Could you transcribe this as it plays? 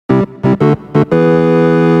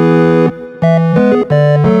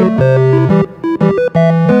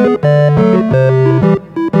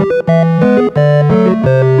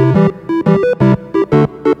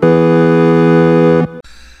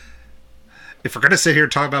if we're going to sit here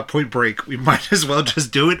and talk about Point Break, we might as well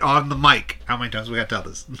just do it on the mic. How many times we got to tell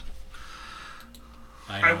this?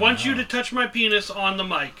 I want you to touch my penis on the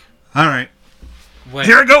mic. All right. Wait.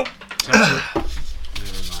 Here I go. Never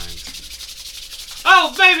mind.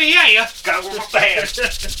 Oh, baby, yeah. Got one with my hand.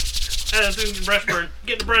 Doing the brush burn.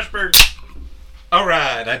 Get the brush burn. All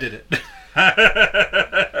right, I did it.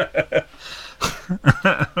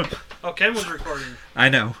 Oh, Ken was recording. I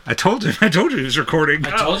know. I told him he was recording.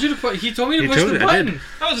 I told you to put. He told me to push the button.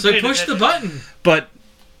 So push the button. But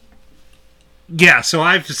yeah, so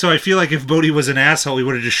I feel like if Bodhi was an asshole, he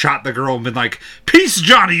would have just shot the girl and been like, "Peace,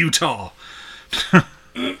 Johnny Utah."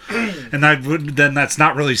 And then that's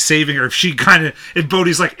not really saving her. If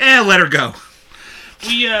Bodhi's like, let her go.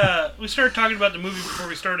 We started talking about the movie before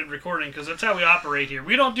we started recording because that's how we operate here.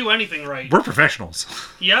 We don't do anything right. We're professionals.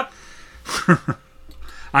 Yep.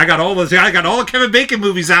 I got all the Kevin Bacon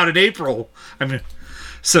movies out in April. I mean,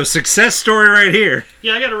 so success story right here.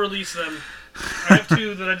 Yeah, I got to release them. I have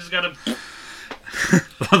two that I just got to.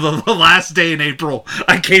 The last day in April,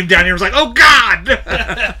 I came down here and was like, "Oh God,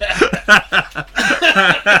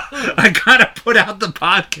 I gotta put out the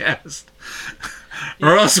podcast,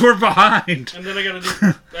 or else we're behind." And then I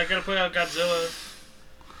gotta put out Godzilla.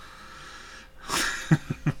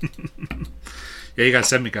 Yeah, you gotta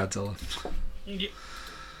send me Godzilla.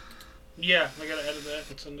 Yeah, I gotta edit that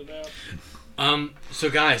and send it out. So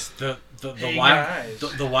guys, the Hey wild guys.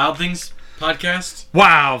 the Wild Things podcast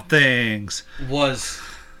Wild Things was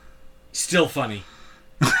still funny.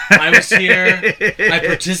 I was here. I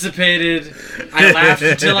participated. I laughed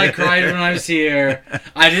until I cried when I was here.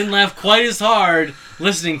 I didn't laugh quite as hard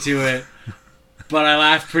listening to it, but I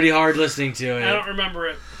laughed pretty hard listening to it. I don't remember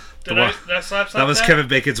it. That slap That was that? Kevin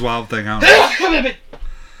Bacon's Wild Thing. I don't know.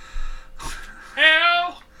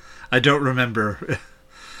 Ow! I don't remember.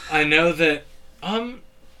 I know that. I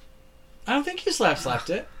don't think you slapped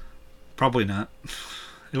it. Probably not.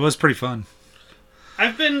 It was pretty fun.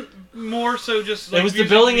 I've been more so just. Like, It was the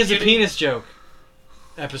building is a penis joke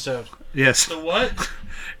episode. Yes. The what?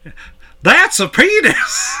 That's a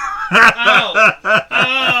penis.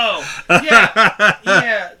 Oh,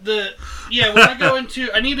 yeah. When I go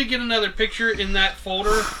into, I need to get another picture in that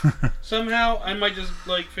folder somehow. I might just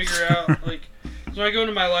figure out so when I go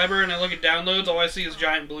into my library and I look at downloads, all I see is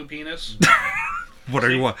giant blue penis. What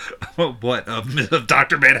are you? What?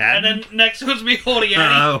 Dr. Manhattan? And then next to it's me holding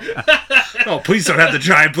Annie. Oh, please don't have the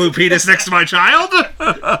giant blue penis next to my child.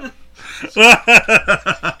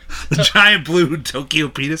 The giant blue Tokyo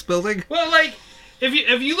penis building. Well,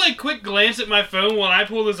 if you quick glance at my phone when I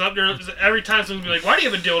pull this up, every time someone's be like, "Why do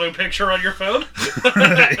you have a dildo picture on your phone?"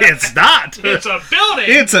 It's not. It's a building.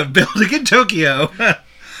 It's a building in Tokyo.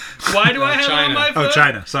 Why do I have it on my phone? Oh,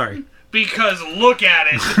 China. Sorry. Because look at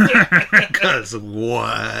it. Because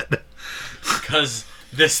what? Because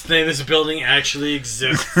this building actually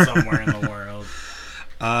exists somewhere in the world.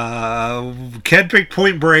 Ken picked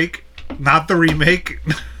Point Break, not the remake.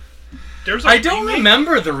 I don't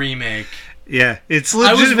remember the remake. Yeah, it's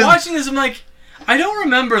I legit. was watching this, I'm like, I don't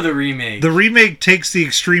remember the remake. The remake takes the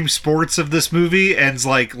extreme sports of this movie and's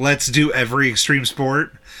like, let's do every extreme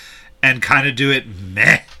sport and kind of do it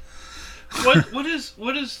meh. What is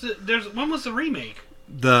when was the remake?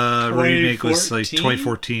 The remake was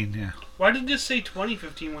 2014, yeah. Why did this say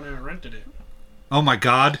 2015 when I rented it? Oh my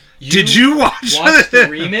God. Did you watch the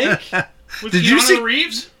remake? With Keanu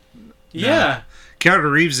Reeves? Yeah. Keanu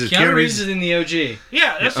Reeves is in the OG.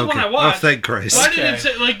 Yeah, that's the one I watched. Oh, thank Christ. Why did it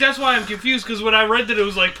say, that's why I'm confused, because when I read that it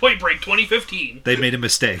was Point Break 2015. They made a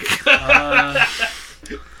mistake.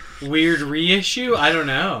 Weird reissue? I don't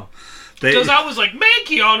know. Because I was like, man,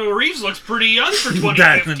 Keanu Reeves looks pretty young for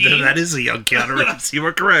 2015. that is a young Keanu Reeves. You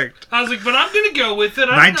were correct. I was like, but I'm going to go with it.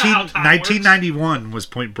 I don't know how time 1991 was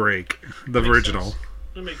Point Break, the original.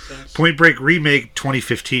 That makes sense. Point Break remake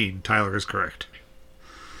 2015. Tyler is correct.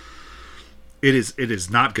 It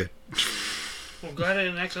is not good. Well, I'm glad I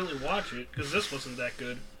didn't accidentally watch it, because this wasn't that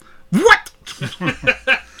good. What?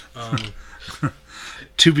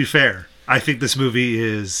 To be fair, I think this movie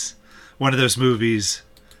is one of those movies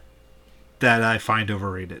that I find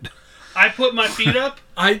overrated. I put my feet up,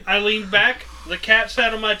 I leaned back, the cat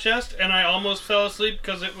sat on my chest, and I almost fell asleep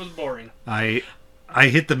because it was boring. I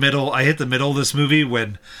hit the middle of this movie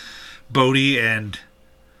when Bodhi and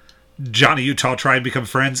Johnny Utah try and become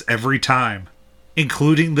friends every time,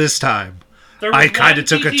 including this time. I kind of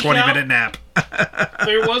took a 20-minute nap.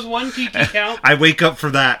 There was one TT count. I wake up for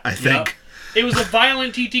that, I think. Yep. It was a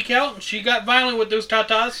violent TT count, and she got violent with those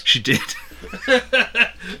tatas. She did.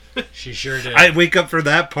 She sure did. I wake up for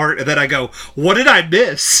that part, and then I go, what did I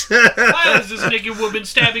miss? Why is this naked woman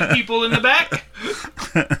stabbing people in the back?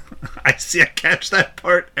 I Yes, yeah, catch that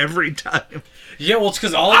part every time. Yeah, well, it's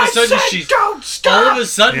because all of a sudden she's don't stop. all of a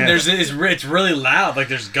sudden Yeah. it's really loud. Like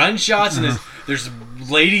there's gunshots and there's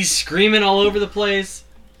ladies screaming all over the place.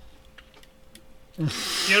 You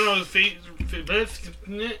know,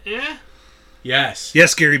 yeah. Yes.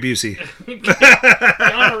 Yes, Gary Busey.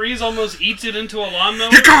 Keanu Reeves almost eats it into a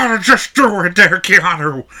lawnmower. You gotta just do it there,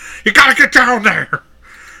 Keanu. You gotta get down there.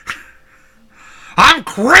 I'm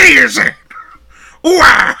crazy. Ooh,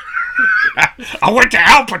 I went to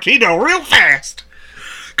Al Pacino real fast.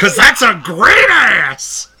 Because that's a great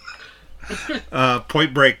ass.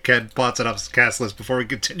 Point Break, Ken plots it off his cast list before we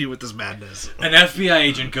continue with this madness. An FBI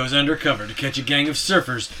agent goes undercover to catch a gang of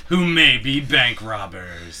surfers who may be bank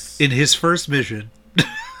robbers. In his first mission.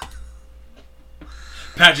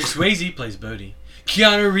 Patrick Swayze plays Bodhi.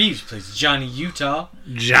 Keanu Reeves plays Johnny Utah.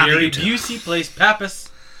 Gary Busey plays Pappas.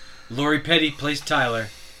 Lori Petty plays Tyler.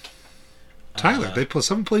 Tyler,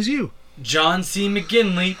 someone plays you. John C.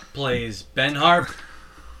 McGinley plays Ben Harp.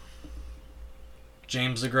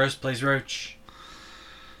 James LaGrosse plays Roach.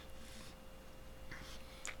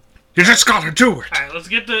 You just gotta do it. Alright, let's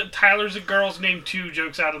get the Tyler's a Girl's Name 2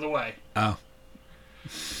 jokes out of the way. Oh.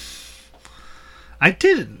 I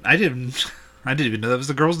didn't even know that was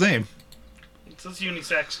the girl's name. It's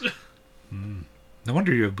unisex. No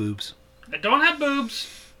wonder you have boobs. I don't have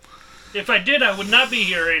boobs. If I did, I would not be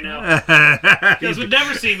here right now. You guys would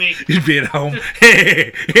never see me. You'd be at home.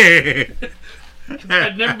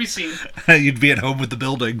 I'd never be seen. You'd be at home with the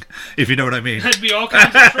building, if you know what I mean. I'd be all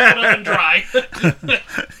kinds of shriveled up and dry.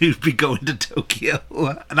 You'd be going to Tokyo.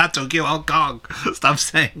 Not Tokyo, Hong Kong. Stop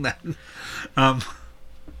saying that.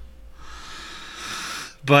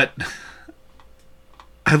 But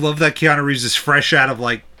I love that Keanu Reeves is fresh out of,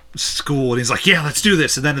 like, school, and he's like, yeah, let's do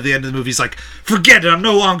this. And then at the end of the movie, he's like, forget it, I'm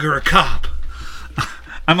no longer a cop.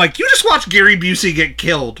 I'm like, you just watched Gary Busey get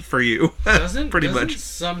killed for you. Doesn't much.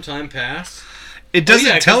 some time pass? It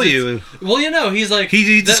doesn't tell you. Well, he's like...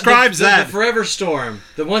 He describes that. The forever storm.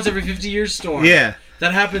 The once every 50 years storm. Yeah.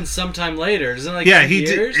 That happens sometime later. Isn't it like 2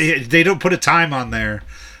 years? They don't put a time on there.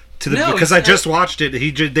 Because I just watched it.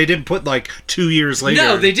 They didn't put like 2 years later.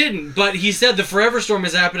 No, they didn't. But he said the forever storm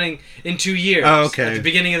is happening in 2 years. Oh, okay. At the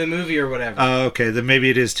beginning of the movie or whatever. Oh, okay. Then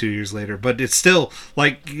maybe it is 2 years later. But it's still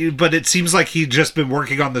like. But it seems like he'd just been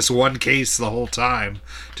working on this one case the whole time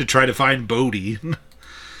to try to find Bodhi.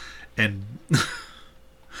 And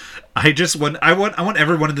I want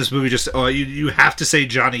everyone in this movie just. Oh, you have to say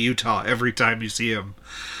Johnny Utah every time you see him.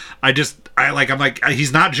 I'm like,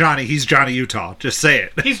 he's not Johnny, he's Johnny Utah. Just say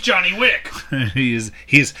it. He's Johnny Wick. he's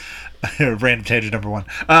random tangent number 1.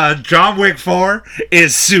 John Wick 4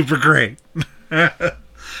 is super great.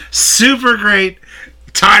 Super great.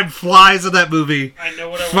 Time flies in that movie. I know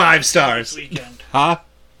what I want 5 stars. This weekend. Huh?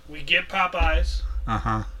 We get Popeyes.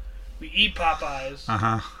 Uh-huh. We eat Popeyes.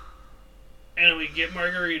 Uh-huh. And we get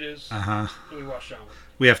margaritas. Uh-huh. And we watch John Wick.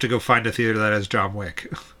 We have to go find a theater that has John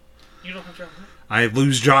Wick. You don't have John Wick? I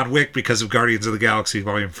lose John Wick because of Guardians of the Galaxy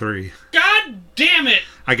Volume 3. God damn it!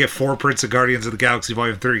 I get 4 prints of Guardians of the Galaxy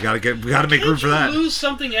Volume 3. We gotta make room for that. Can't you lose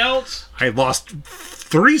something else? I lost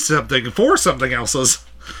 4 something else's.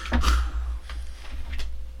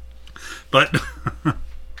 But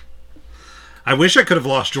I wish I could have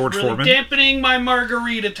lost George Really Foreman. dampening my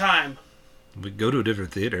margarita time. We go to a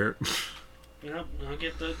different theater. Yep, I'll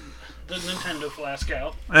get the Nintendo flask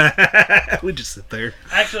out. We just sit there.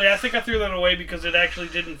 Actually, I think I threw that away because it actually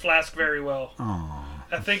didn't flask very well. Aww.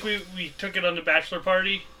 I think we took it on the bachelor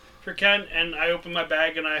party for Ken, and I opened my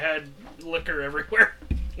bag and I had liquor everywhere.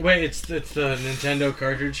 Wait, it's the Nintendo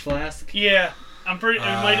cartridge flask? Yeah. It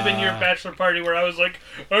might have been your bachelor party where I was like,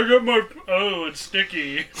 I got my... Oh, it's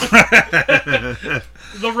sticky.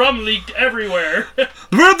 The rum leaked everywhere.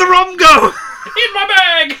 Where'd the rum go? In my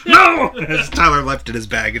bag! No! As Tyler left in his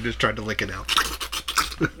bag and just tried to lick it out.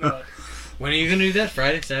 When are you going to do that?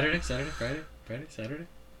 Friday, Saturday, Saturday?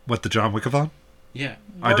 What, the John Wickathon? Yeah.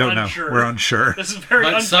 I don't know. We're unsure. This is very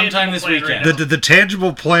But sometime this weekend. Right the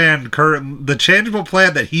tangible plan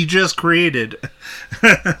that he just created.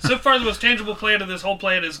 So far, the most tangible plan of this whole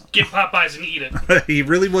plan is get Popeyes and eat it. He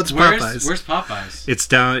really wants Popeyes. Where's Popeyes? It's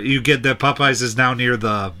down. You get that Popeyes is now near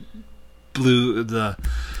the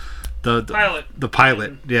Pilot. The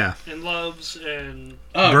Pilot, yeah. And Love's and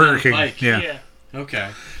Burger King, Pike. yeah. Okay.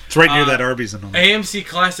 It's right near that Arby's and all. AMC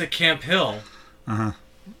Classic Camp Hill. Uh-huh.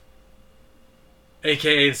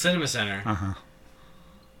 AKA the Cinema Center. Uh-huh.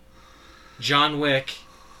 John Wick.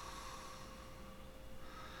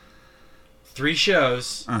 3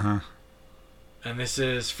 shows. Uh-huh. And this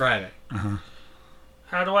is Friday. Uh-huh.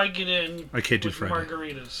 How do I get in I can't do with Friday.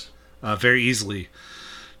 margaritas? Very easily.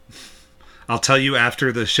 I'll tell you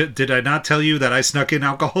after the shit. Did I not tell you that I snuck in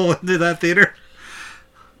alcohol into that theater?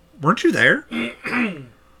 Weren't you there? I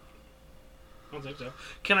don't think so.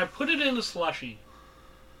 Can I put it in a slushie?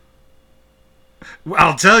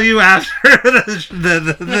 I'll tell you after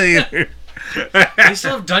the theater. They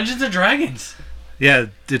still have Dungeons and Dragons. Yeah,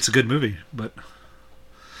 it's a good movie, but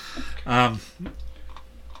John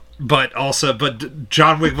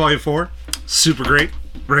Wick Volume 4, super great.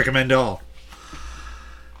 Recommend to all.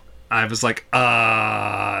 I was like,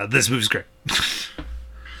 this movie's great.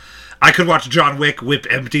 I could watch John Wick whip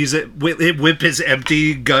his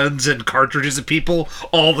empty guns and cartridges at people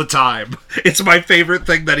all the time. It's my favorite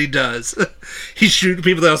thing that he does. He shoots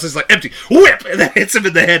people else is like, empty, whip, and then hits him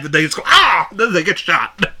in the head, and they just go, ah! And then they get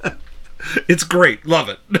shot. It's great. Love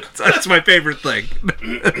it. That's my favorite thing.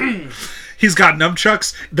 He's got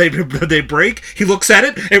nunchucks. They break. He looks at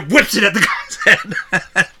it and whips it at the guy's head.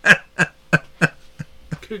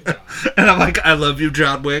 Good God. And I'm like, I love you,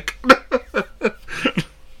 John Wick.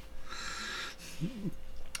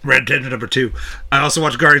 Red Dead number 2. I also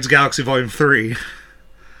watched Guardians of the Galaxy Volume 3.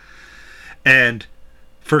 And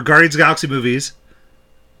for Guardians of the Galaxy movies,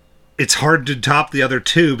 it's hard to top the other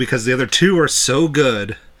two because the other two are so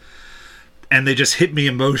good. And they just hit me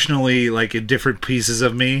emotionally, like, in different pieces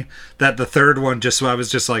of me, that the third one I was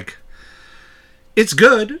just like, it's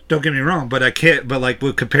good, don't get me wrong, but I can't, but like,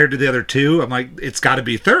 compared to the other two, I'm like, it's got to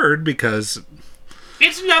be third because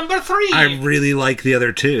it's number 3. I really like the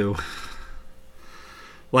other two.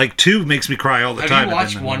 Like, 2 makes me cry all the time. Have you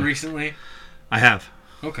watched 1 recently? I have.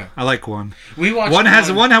 Okay. I like 1. We watched one has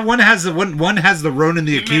the Ronan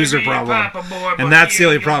the Accuser problem, and that's the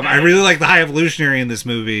only problem. I really like the High Evolutionary in this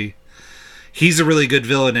movie. He's a really good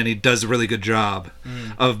villain, and he does a really good job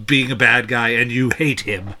of being a bad guy, and you hate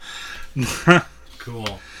him.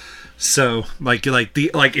 Cool. So,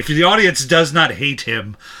 if the audience does not hate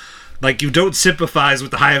him, like, you don't sympathize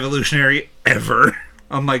with the High Evolutionary ever.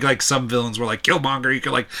 Unlike like some villains were like Killmonger, you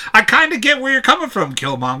could like, I kind of get where you're coming from,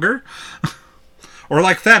 Killmonger. Or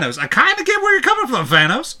like Thanos, I kind of get where you're coming from,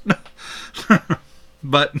 Thanos.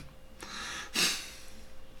 But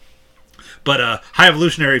High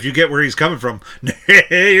Evolutionary, if you get where he's coming from,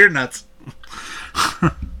 you're nuts.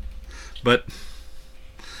 But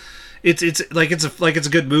it's a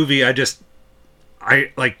good movie. I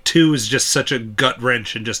like 2 is just such a gut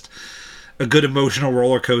wrench and just a good emotional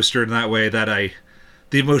roller coaster in that way that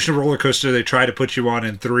the emotional roller coaster they try to put you on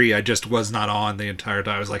in 3, I just was not on the entire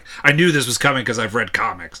time. I was like, I knew this was coming because I've read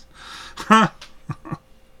comics.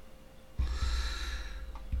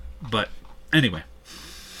 But anyway.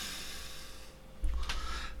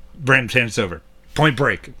 Brandon, it's over. Point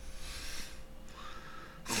Break.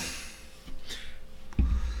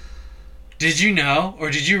 Did you know,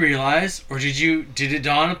 or did you realize, or did it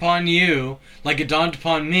dawn upon you, like it dawned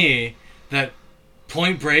upon me, that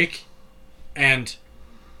Point Break and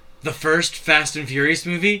the first Fast and Furious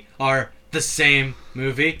movie are the same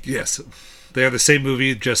movie? Yes. They are the same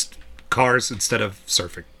movie, just cars instead of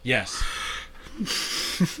surfing. Yes.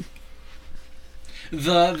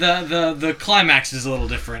 The climax is a little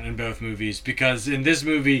different in both movies, because in this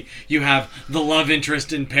movie you have the love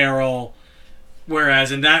interest in peril,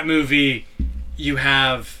 whereas in that movie you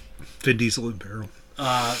have Vin Diesel in peril.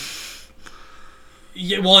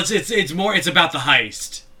 Yeah, well, it's about the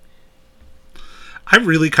heist. I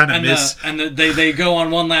really kind of miss... They go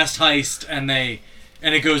on one last heist, and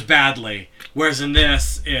it goes badly. Whereas in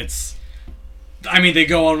this, they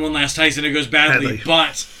go on one last heist, and it goes badly.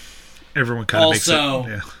 But everyone kind of makes it.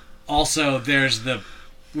 Yeah. Also, there's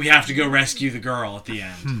we have to go rescue the girl at the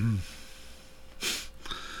end. Mm-hmm.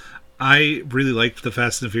 I really liked the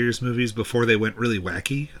Fast and Furious movies before they went really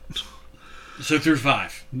wacky. So through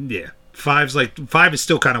 5. Yeah. 5 is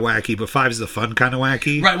still kind of wacky, but 5 is the fun kind of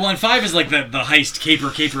wacky. Right. Well, and 5 is like the heist caper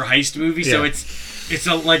heist movie. Yeah.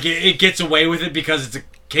 So it gets away with it because it's a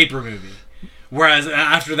caper movie. Whereas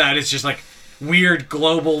after that, it's just like weird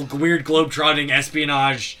globe-trotting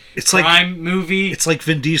espionage crime movie. It's like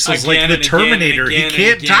Vin Diesel's like the Terminator. He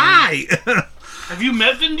can't die. Have you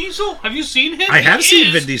met Vin Diesel? Have you seen him? I have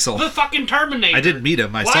seen Vin Diesel. The fucking Terminator. I didn't meet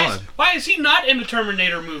him. I saw him. Why is he not in the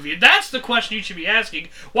Terminator movie? That's the question you should be asking.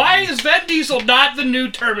 Why is Vin Diesel not the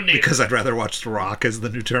new Terminator? Because I'd rather watch The Rock as the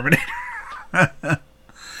new Terminator.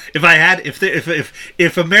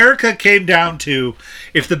 If America came down to,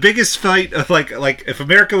 if the biggest fight of like if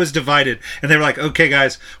America was divided and they were like, okay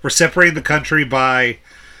guys, we're separating the country by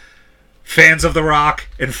fans of The Rock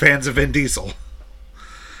and fans of Vin Diesel,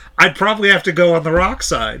 I'd probably have to go on The Rock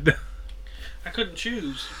side. I couldn't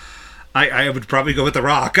choose. I would probably go with The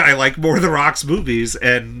Rock. I like more of The Rock's movies,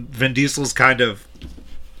 and Vin Diesel's kind of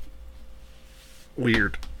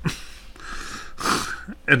weird.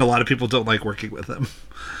 And a lot of people don't like working with him.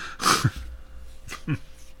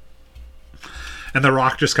 And The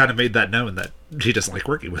Rock just kind of made that known that he doesn't like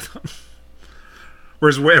working with him.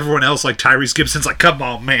 Whereas everyone else, like Tyrese Gibson's like, come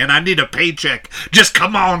on, man, I need a paycheck. Just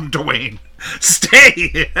come on, Dwayne.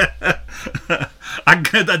 Stay.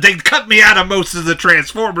 They cut me out of most of the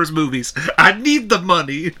Transformers movies. I need the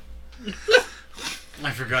money. I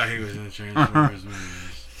forgot he was in the Transformers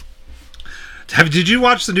movies. Did you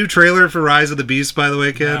watch the new trailer for Rise of the Beast, by the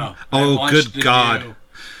way, Ken? No, oh, good God.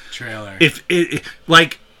 Trailer. If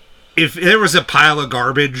there was a pile of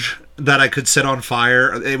garbage that I could set on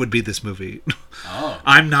fire, it would be this movie. Oh.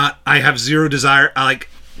 I have zero desire.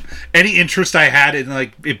 Any interest I had in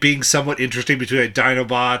like it being somewhat interesting between like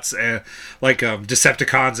Dinobots and like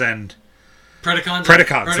Decepticons and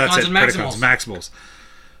Predacons. That's it. And Maximals.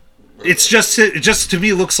 It just to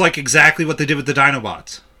me looks like exactly what they did with the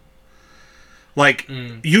Dinobots. Like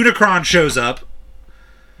Unicron shows up,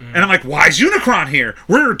 and I'm like, why is Unicron here?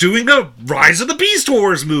 We're doing a Rise of the Beast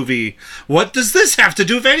Wars movie. What does this have to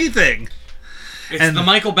do with anything? It's the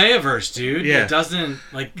Michael Bayiverse, dude. Yeah. It doesn't,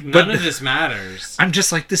 none of this matters. I'm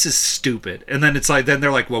just like, this is stupid. And then then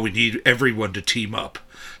they're like, well, we need everyone to team up.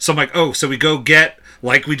 So I'm like, oh, so we go get,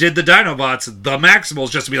 like we did the Dinobots, the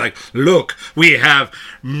Maximals, just to be like, look, we have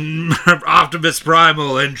Optimus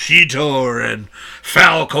Primal and Cheetor and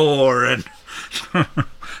Falcor and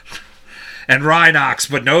and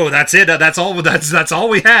Rhinox. But no, that's it. That's all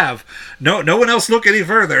we have. No one else look any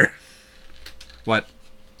further. What?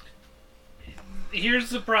 Here's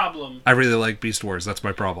the problem. I really like Beast Wars. That's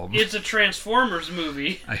my problem. It's a Transformers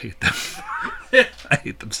movie. I hate them. I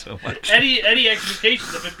hate them so much. Any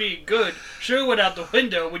expectations of it being good sure went out the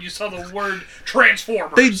window when you saw the word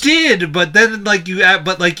Transformers. They did, but then you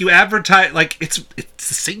advertise it's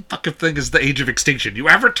the same fucking thing as the Age of Extinction. You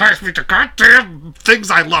advertise me to goddamn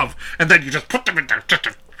things I love, and then you just put them in there just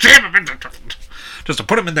to jam them in there, just to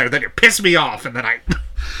put them in there. Then you piss me off, and then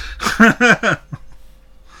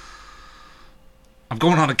I'm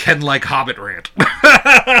going on a Ken-like Hobbit rant.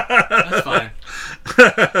 That's fine.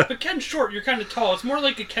 But Ken's short, you're kind of tall. It's more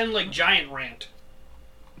like a Ken-like giant rant.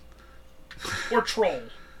 Or troll.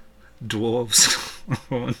 Dwarves.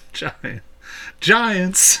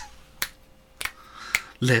 Giants.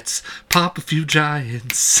 Let's pop a few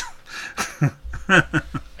giants. I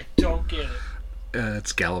don't get it.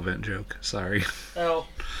 It's Gallivant joke. Sorry. Oh.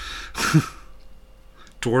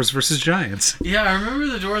 Dwarves versus Giants. Yeah, I remember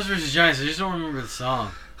the Dwarves vs. Giants. I just don't remember the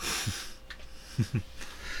song.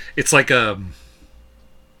 It's like the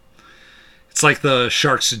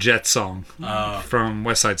Sharks to Jets song from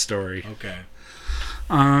West Side Story. Okay.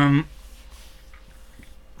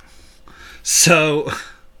 So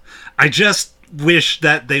I just wish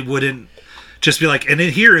that they wouldn't just be like, and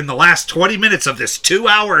in here in the last 20 minutes of this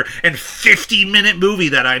 2-hour and 50-minute movie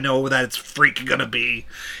that I know that it's freaking gonna be,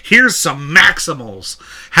 here's some Maximals.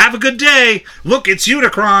 Have a good day. Look, it's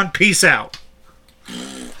Unicron. Peace out.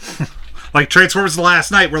 Like Transformers the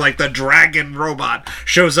Last Night, where like the dragon robot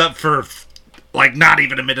shows up for like not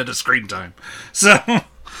even a minute of screen time. So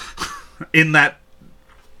in that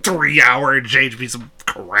 3-hour and change piece of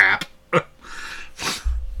crap.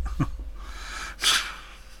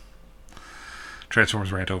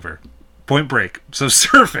 Transformers rant over. Point Break. So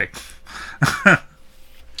surfing.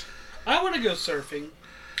 I want to go surfing.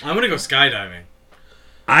 I'm going to go skydiving.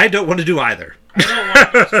 I don't want to do either. I don't want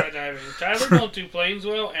to go skydiving. Tyler don't do planes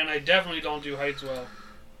well, and I definitely don't do heights well.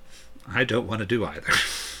 I don't want to do either.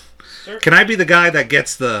 Can I be the guy that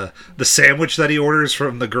gets the sandwich that he orders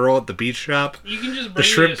from the girl at the beach shop? You can just bring the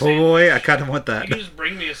shrimp po' boy. I kind of want that. You can just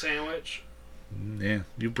bring me a sandwich. Yeah,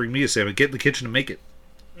 you bring me a sandwich. Get in the kitchen and make it.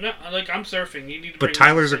 No, I'm surfing. You need to. But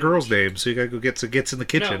Tyler's a girl's name, so you gotta go get in the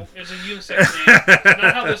kitchen. No, it's a unisex name. That's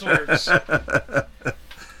not how this works.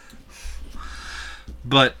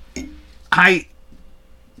 But it's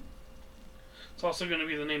also going to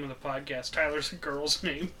be the name of the podcast. Tyler's a girl's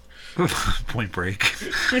name. Point Break.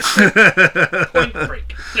 Point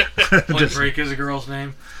Break. Point Break is a girl's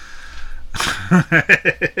name. I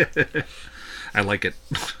like it.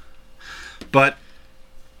 But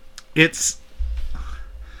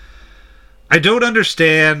I don't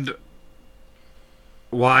understand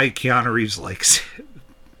why Keanu Reeves likes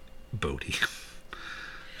Bodhi.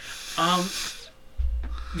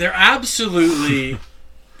 There absolutely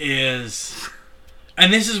is,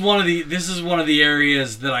 and this is one of the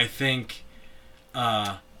areas that I think,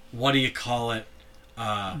 what do you call it?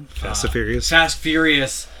 Fast and Furious. Fast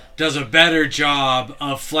Furious does a better job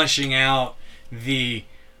of fleshing out the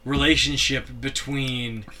relationship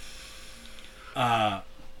between Dom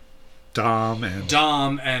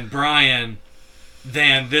and Brian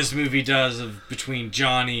than this movie does of between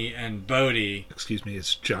Johnny and Bodhi. Excuse me,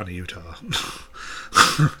 it's Johnny Utah.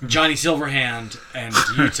 Johnny Silverhand and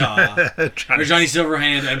Utah. Or Johnny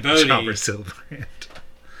Silverhand and Bodhi. Johnny Silverhand.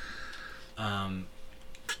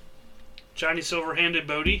 Johnny Silverhand and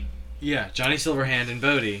Bodhi? Yeah, Johnny Silverhand and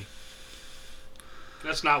Bodhi.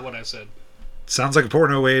 That's not what I said. Sounds like a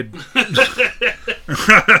porno, Wade.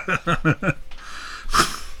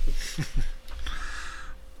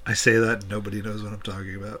 I say that and nobody knows what I'm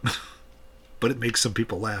talking about. But it makes some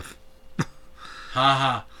people laugh. Ha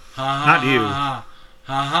ha. Ha Not you. Ha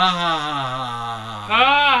ha ha ha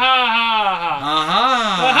Ha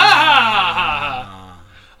ha ha.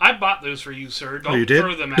 I bought those for you, sir. Don't you did?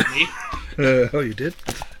 throw them at me. Oh, you did?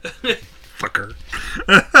 Fucker.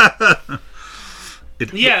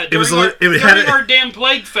 During our damn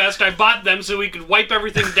Plague Fest, I bought them so we could wipe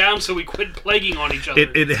everything down so we quit plaguing on each other.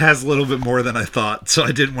 It has a little bit more than I thought, so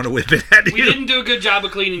I didn't want to whip it at you. We didn't do a good job of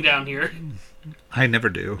cleaning down here. I never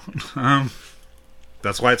do.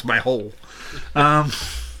 That's why it's my hole.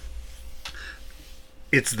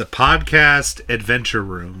 It's the podcast adventure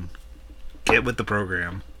room. Get with the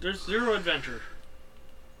program. There's zero adventure.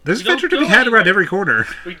 There's adventure to be had around every corner.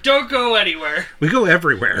 We don't go anywhere. We go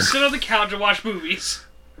everywhere. We sit on the couch and watch movies.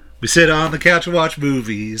 We sit on the couch and watch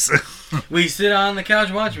movies. We sit on the couch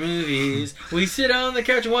and watch movies. We sit on the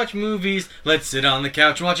couch and watch movies. Let's sit on the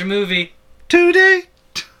couch and watch a movie. Today.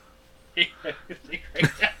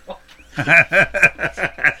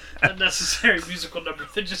 Unnecessary musical number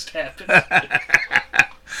that just happened.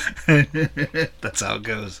 That's how it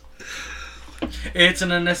goes. It's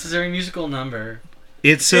an unnecessary musical number.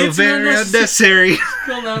 It's very unnecessary.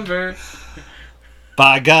 Musical number.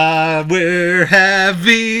 By God, we're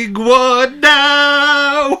having one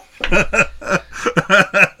now.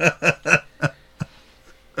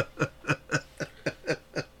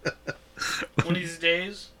 One of these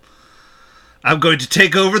days, I'm going to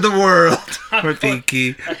take over the world. We're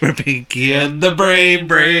Pinky and the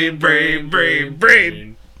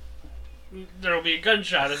brain. there'll be a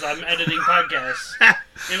gunshot as I'm editing podcasts.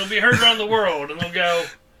 It'll be heard around the world, and they'll go,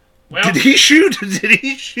 well... Did he shoot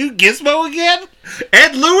Gizmo again?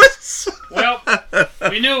 Ed Lewis? Well,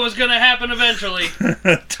 we knew it was going to happen eventually.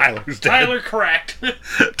 Tyler's dead. Tyler cracked.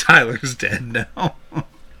 Tyler's dead now.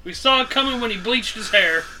 We saw it coming when he bleached his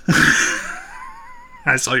hair.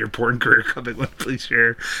 I saw your porn career coming when you bleached your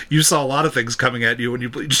hair. You saw a lot of things coming at you when you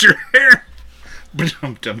bleached your hair.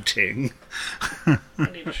 Ting. I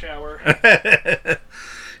need a shower.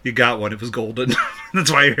 You got one. It was golden.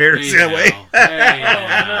 That's why your hair is that way.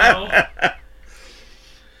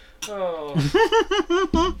 Oh, no.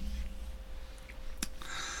 Oh.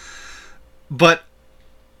 But,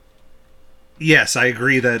 yes, I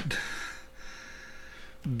agree that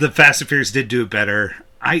the Fast and Furious did do it better.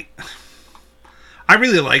 I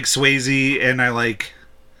really like Swayze, and I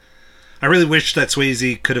really wish that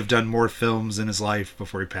Swayze could have done more films in his life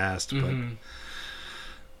before he passed. Mm-hmm.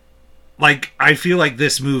 But, I feel like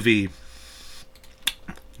this movie,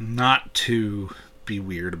 not to be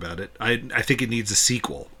weird about it, I think it needs a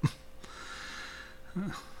sequel.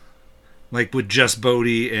 With just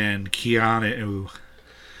Bodhi and Keanu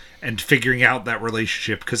and figuring out that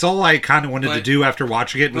relationship. Because all I kind of wanted to do after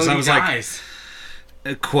watching it was Bodhi I was dies.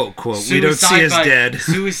 Quote, we don't see us dead.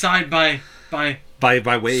 Suicide by wave.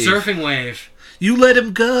 Surfing wave. You let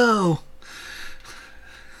him go.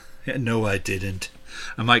 Yeah, no, I didn't.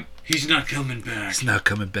 I'm like, he's not coming back. He's not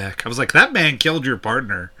coming back. I was like, that man killed your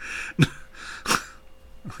partner.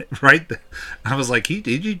 Right? I was like,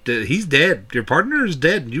 he's dead. Your partner is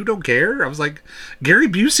dead and you don't care? I was like, Gary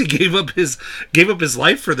Busey gave up his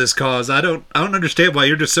life for this cause. I don't understand why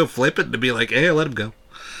you're just so flippant to be like, hey, let him go.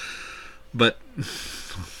 But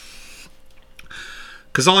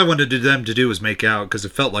because all I wanted them to do was make out, because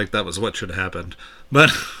it felt like that was what should have happened.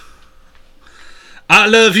 But I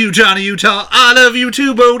love you, Johnny Utah. I love you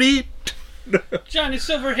too, Bodhi. Johnny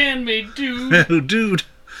Silverhand made dude. Oh, dude.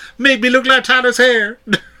 Made me look like Tyler's hair.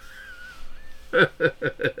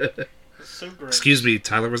 So gross. Excuse me,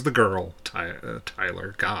 Tyler was the girl.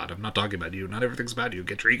 Tyler. God, I'm not talking about you. Not everything's about you.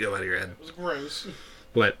 Get your ego out of your head. It was gross.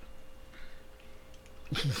 What?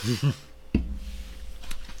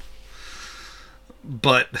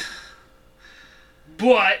 But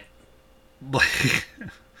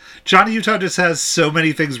Johnny Utah just has so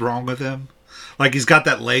many things wrong with him. He's got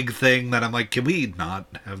that leg thing that I'm like, can we not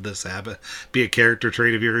have this habit be a character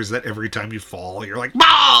trait of yours that every time you fall, you're like,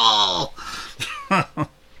 ball!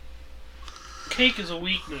 Cake is a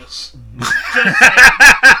weakness.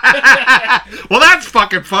 Well, that's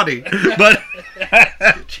fucking funny. But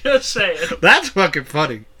just saying. That's fucking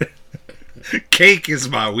funny. Cake is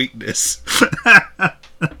my weakness.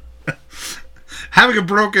 Having a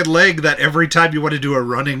broken leg that every time you want to do a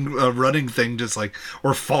running thing, just like,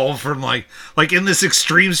 or fall from like in this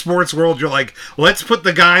extreme sports world, you're like, let's put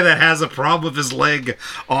the guy that has a problem with his leg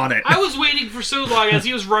on it. I was waiting for so long as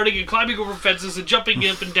he was running and climbing over fences and jumping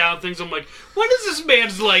up and down things. I'm like, when is this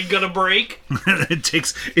man's leg gonna break? it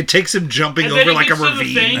takes him jumping and over like a ravine. And then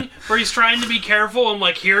he gets to the thing where he's trying to be careful. I'm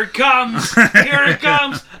like, here it comes, here it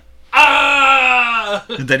comes. Ah!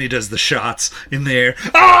 And then he does the shots in the air.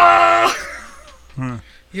 Ah!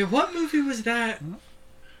 Yeah, what movie was that?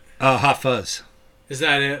 Hot Fuzz. Is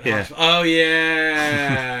that it? Yeah. Oh,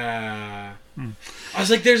 yeah. I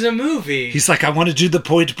was like, there's a movie. He's like, I want to do the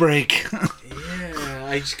Point Break. Yeah,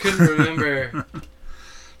 I just couldn't remember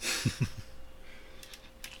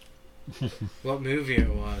what movie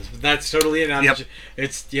it was. But that's totally it. Yep.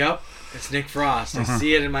 It's Nick Frost. I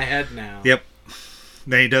see it in my head now. Yep.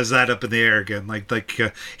 Then he does that up in the air again.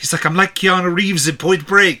 He's like, I'm like Keanu Reeves in Point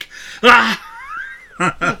Break. Ah!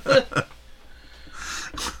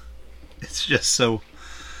 It's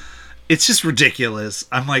just ridiculous.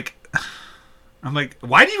 I'm like,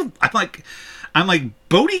 why do you? I'm like,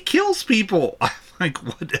 Bodhi kills people. I'm like,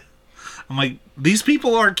 what? I'm like, these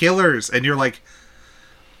people are killers, and you're like,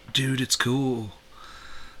 dude, it's cool.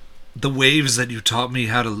 The waves that you taught me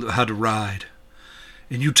how to ride,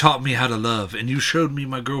 and you taught me how to love, and you showed me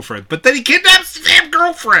my girlfriend. But then he kidnaps the damn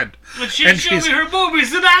girlfriend. But she showed me her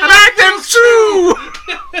boobies, and I like them too.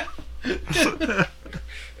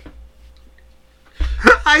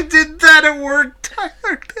 I did that at work,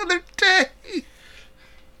 Tyler, the other day.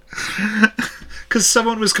 Because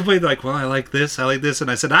someone was complaining, like, well, I like this,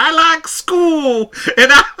 and I said, I like school,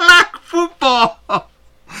 and I like football.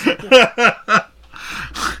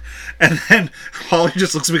 And then Holly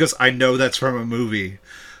just looks at me and goes, I know that's from a movie,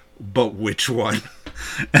 but which one?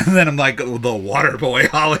 And then I'm like, oh, the Water Boy,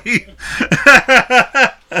 Holly.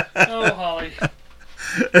 Oh, Holly.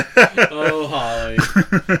 Oh, Holly.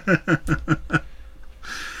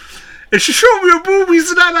 And she showed me her boobies,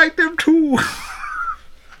 and I like them too.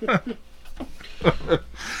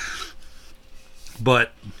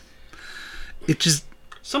 But it just...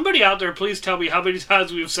 Somebody out there, please tell me how many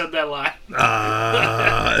times we've said that line.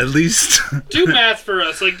 At least... Do math for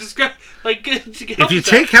us. Like, just go... Like, if you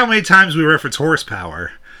take how many times we reference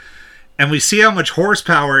horsepower, and we see how much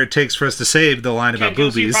horsepower it takes for us to save the line about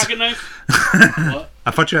boobies... Pocket knife? What? I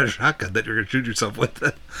thought you had a shotgun that you were going to shoot yourself with.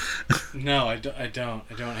 No, I don't. I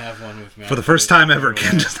don't have one with me. For the first time ever,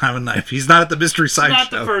 Ken doesn't have a knife. He's not at the Mystery Science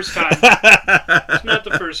Show. Not the first time. It's not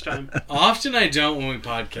the first time. Often I don't when we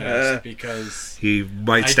podcast because he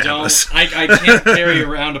might stab us. I can't carry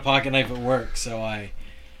around a pocket knife at work, so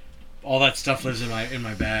all that stuff lives in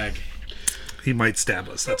my bag. He might stab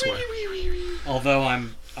us. That's why. Although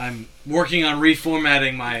I'm working on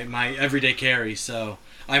reformatting my everyday carry, so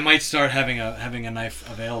I might start having a knife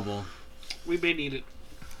available. We may need it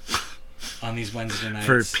on these Wednesday nights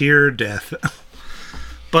for pure death.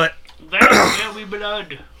 But that we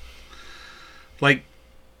blood. Like,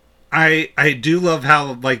 I do love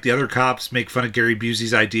how like the other cops make fun of Gary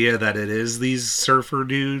Busey's idea that it is these surfer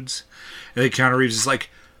dudes, and then Keanu Reeves is like,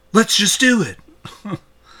 "Let's just do it,"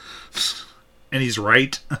 and he's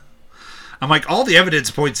right. I'm like, all the evidence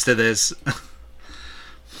points to this.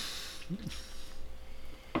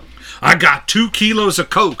 I got 2 kilos of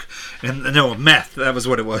coke and no meth. That was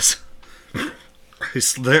what it was.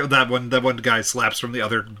 That one guy slaps from the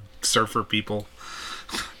other surfer people.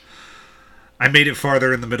 I made it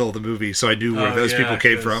farther in the middle of the movie, so I knew where those people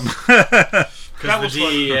came from. Because the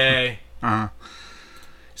DEA.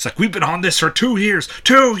 It's like, we've been on this for 2 years.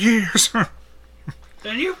 2 years.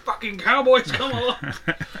 And you fucking cowboys come along.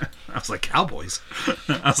 I was like, cowboys?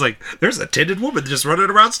 I was like, there's a tinted woman just running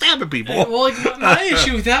around stabbing people. Well, like, my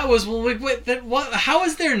issue with that was, well, what? How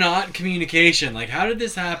is there not communication? Like, how did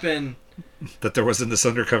this happen? That there wasn't this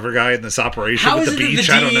undercover guy in this operation how with the beach?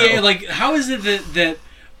 I don't know. Like, how is it that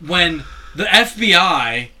when the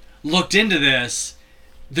FBI looked into this,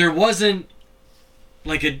 there wasn't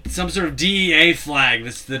like some sort of DEA flag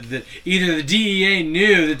that either the DEA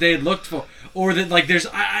knew that they had looked for, or that like there's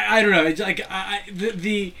I don't know. It's like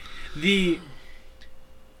the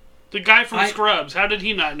guy from Scrubs. How did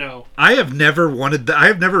he not know? I have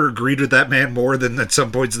never agreed with that man more than at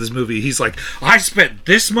some points in this movie. He's like, I spent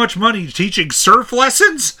this much money teaching surf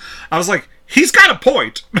lessons. I was like, he's got a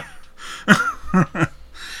point.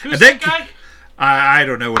 Who's that guy? I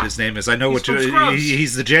don't know what his name is. I know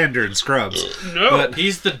he's the janitor in Scrubs. No, but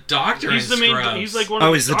he's the doctor. He's the main. Scrubs. He's like one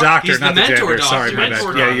of he's the doctor, not the janitor. Doctor. Sorry, my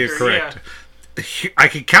bad. Yeah, you're correct. Yeah. I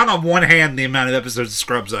can count on one hand the amount of episodes of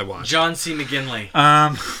Scrubs I watched. John C. McGinley.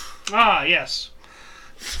 Ah, yes.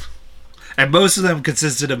 And most of them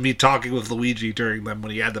consisted of me talking with Luigi during them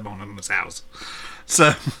when he had them on in his house.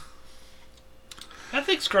 So... I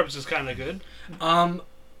think Scrubs is kind of good.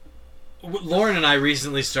 Lauren and I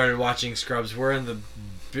recently started watching Scrubs. We're in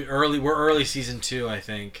the early season 2, I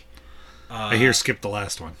think. I hear skip the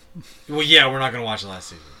last one. Well, yeah, we're not going to watch the last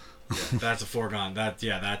season. Yeah, that's a foregone. That's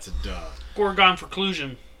a duh. Gorgon for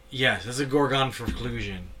Clusion. Yes, that's a Gorgon for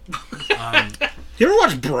Clusion. You ever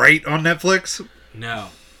watch Bright on Netflix? No.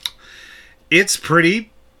 It's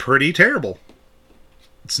pretty terrible.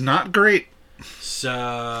 It's not great. So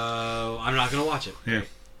I'm not going to watch it. Yeah.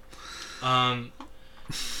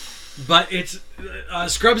 But it's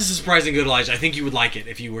Scrubs is a surprising good, Elijah. I think you would like it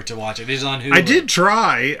if you were to watch it. It is on Hulu. I did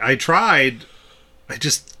try. I tried. I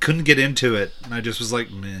just couldn't get into it. And I just was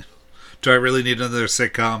like, meh. Do I really need another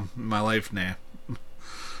sitcom in my life? Nah.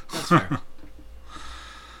 That's fair.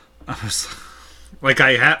 I was like,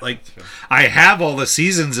 I have all the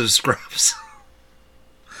seasons of Scrubs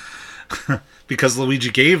because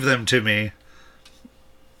Luigi gave them to me,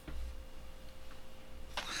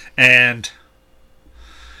 and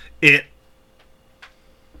it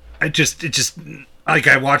just like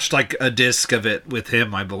I watched like a disc of it with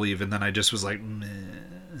him, I believe, and then I just was like, meh.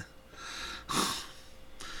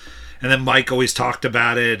 And then Mike always talked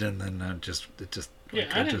about it, and then I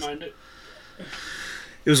didn't mind it.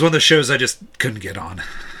 It was one of the shows I just couldn't get on.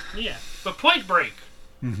 Yeah, but Point Break.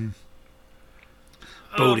 Mm-hmm.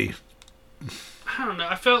 Bodhi. I don't know.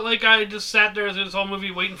 I felt like I just sat there through this whole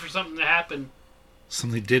movie waiting for something to happen.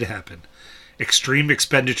 Something did happen. Extreme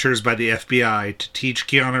expenditures by the FBI to teach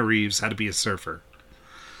Keanu Reeves how to be a surfer.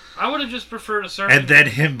 I would have just preferred a surfer. And then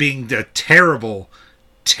him being the terrible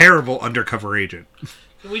undercover agent.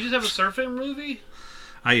 Can we just have a surfing movie?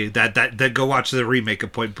 That go watch the remake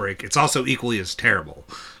of Point Break. It's also equally as terrible.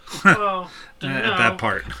 Well, at that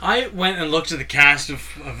part. I went and looked at the cast of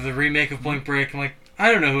the remake of Point Break. I'm like,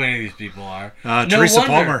 I don't know who any of these people are. Teresa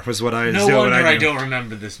Palmer was what I. No wonder I don't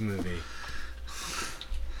remember this movie.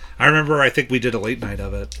 I remember. I think we did a late night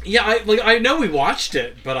of it. Yeah, I know we watched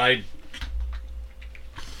it, but I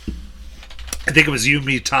think it was you,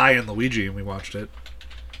 me, Ty, and Luigi, and we watched it.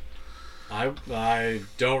 I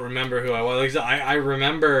don't remember who I was. I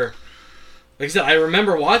remember. Like I said, I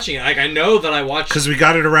remember watching it. Like I know that I watched. Because we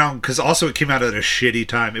got it around. Because also it came out at a shitty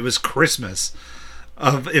time. It was Christmas.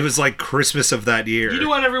 It was like Christmas of that year. You know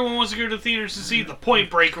what? Everyone wants to go to theaters to see the Point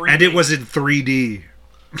Break remake, and it was in 3D.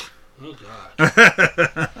 Oh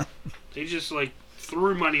god! They just like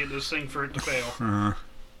threw money at this thing for it to fail.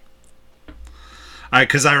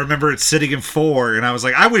 Because I remember it sitting in 4, and I was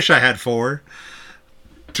like, I wish I had 4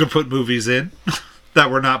 to put movies in that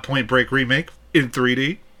were not Point Break remake in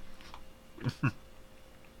 3D.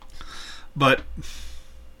 But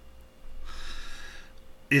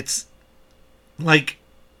it's like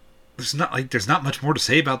there's not much more to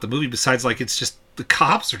say about the movie besides like it's just the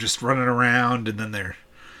cops are just running around, and then they're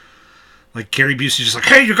like Gary Busey's just like,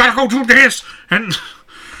 hey, you gotta go do this, and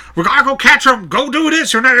we gotta go catch them. Go do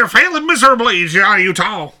this, you're failing miserably,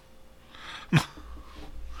 Utah.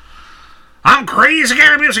 I'm crazy,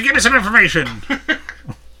 Gary Busey. Give me some information.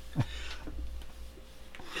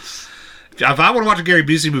 If I want to watch a Gary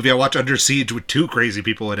Busey movie, I watch Under Siege with 2 crazy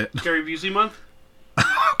people in it. Gary Busey month?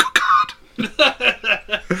 Oh, God.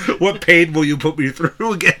 What pain will you put me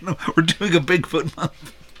through again? We're doing a Bigfoot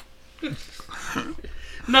month.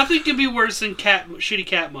 Nothing can be worse than shitty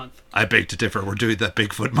cat month. I beg to differ. We're doing that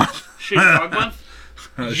Bigfoot month. Shitty dog month?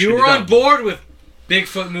 You were on board with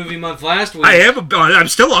Bigfoot movie month last week. I am. I'm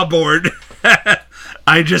still on board.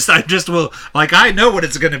 I just will. Like, I know what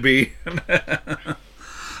it's going to be.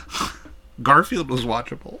 Garfield was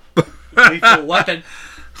watchable. Lethal Weapon,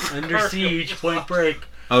 Under Siege, Point Break.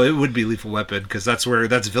 Oh, it would be Lethal Weapon because that's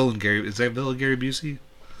Villain Gary. Is that Villain Gary Busey?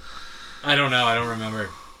 I don't know. I don't remember.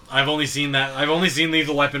 I've only seen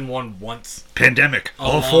Lethal Weapon 1 once. Pandemic.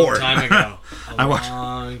 All 4. A long time ago.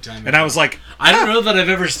 Long time ago. And I was like, I don't know that I've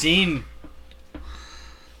ever seen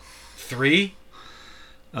 3.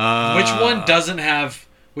 Which one doesn't have?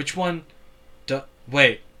 Which one?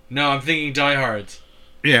 Wait, no, I'm thinking Die Hards.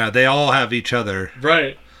 Yeah, they all have each other.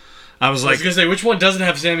 Right. I was gonna say which one doesn't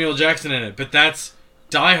have Samuel Jackson in it, but that's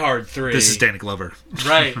Die Hard 3. This is Danny Glover.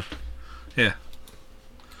 Right. Yeah.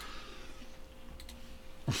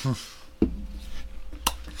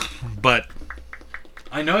 But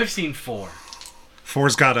I know I've seen 4.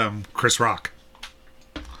 4's got Chris Rock.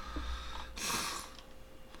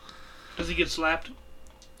 Does he get slapped?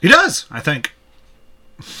 He does, I think.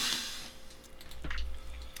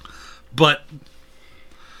 But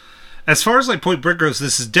as far as like Point Break goes,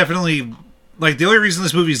 this is definitely Like, the only reason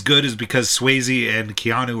this movie's good is because Swayze and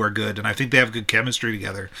Keanu are good, and I think they have good chemistry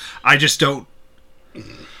together. I just don't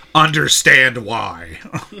understand why.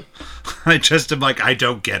 I just am like, I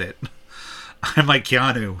don't get it. I'm like,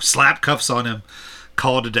 Keanu, slap cuffs on him,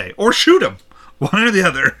 call it a day. Or shoot him. One or the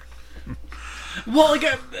other. Well, like,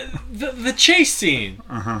 the chase scene,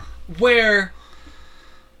 where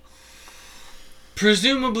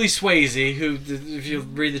presumably Swayze, who, if you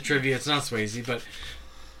read the trivia, it's not Swayze, but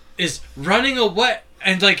is running away,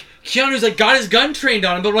 and like Keanu's like got his gun trained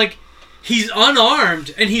on him, but like he's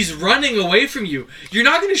unarmed and he's running away from you. You're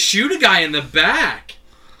not going to shoot a guy in the back.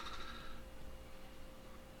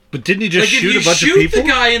 But didn't he just shoot a bunch of people? If you shoot the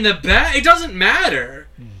guy in the back, it doesn't matter.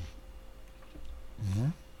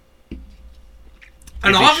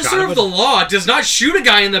 An officer of the law does not shoot a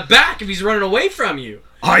guy in the back if he's running away from you.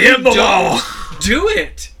 I am the law. Do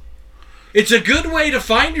it. It's a good way to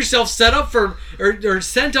find yourself set up for or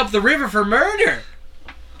sent up the river for murder.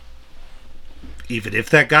 Even if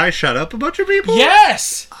that guy shot up a bunch of people?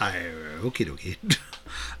 Yes. Okie dokie.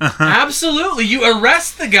 Absolutely. You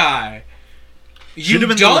arrest the guy. Shoot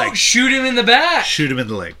him in the don't leg. shoot him in the back. Shoot him in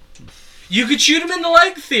the leg. You could shoot him in the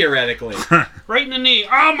leg, theoretically. Right in the knee.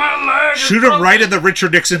 Oh, my leg! Shoot him right in the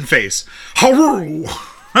Richard Nixon face. Haroo!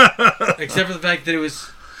 Except for the fact that it was...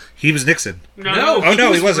 He was Nixon. No,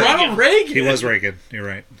 he wasn't. Ronald Reagan. He was Reagan. You're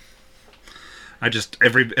right. I just...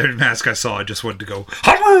 Every mask I saw, I just wanted to go,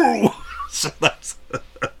 Haroo! So that's...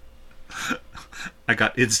 I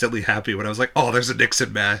got instantly happy when I was like, oh, there's a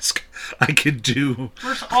Nixon mask. I could do...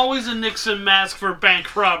 There's always a Nixon mask for a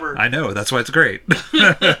bank robber. I know, that's why it's great.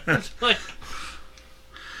 It's like...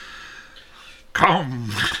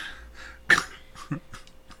 Come,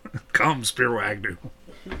 Spiro Agnew.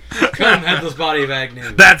 Come, headless body of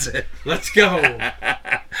Agnew. That's it. Let's go.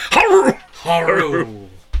 Haru! Haru.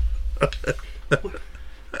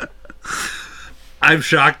 I'm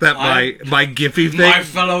shocked that my Giphy thing... My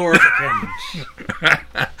fellow Earthkins.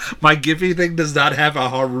 My Giphy thing does not have a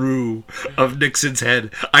Haru of Nixon's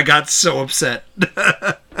head. I got so upset.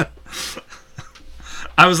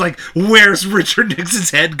 I was like, where's Richard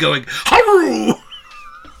Nixon's head going? Haru!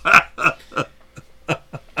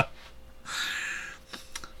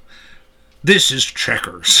 This is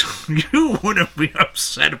Checkers. You wouldn't be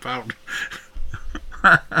upset about...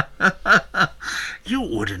 You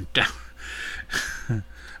wouldn't...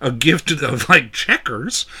 A gift of, like,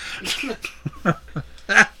 Checkers?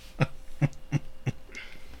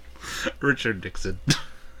 Richard Nixon.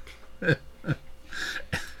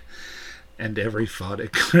 And everyone thought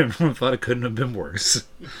it couldn't have been worse.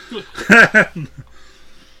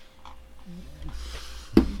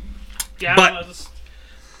 Yeah, but this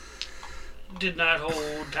did not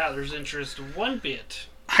hold Tyler's interest one bit.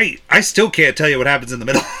 I still can't tell you what happens in the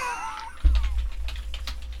middle.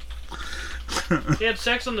 They had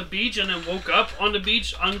sex on the beach and then woke up on the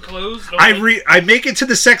beach unclothed. I make it to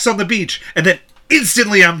the sex on the beach and then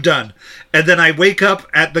instantly I'm done. And then I wake up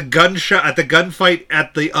at the gunfight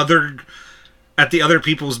at the other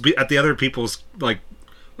people's like.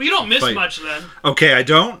 Well, you don't miss fight. much then. Okay, I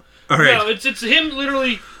don't. All right. No, it's him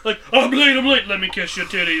literally like, I'm late, let me kiss your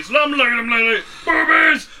titties. I'm late,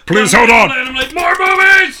 boobies. Please hold on. I'm like, more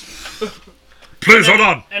boobies. Please hold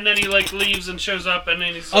on. And then he like leaves and shows up, and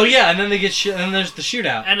then he's. Oh like, yeah, and then they get and then there's the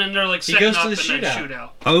shootout. And then they're like He setting goes up to the and then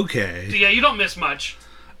shootout. shootout. Okay. So, yeah, you don't miss much.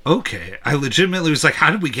 Okay. I legitimately was like, how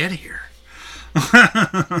did we get here?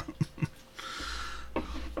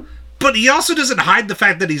 But he also doesn't hide the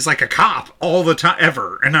fact that he's like a cop all the time,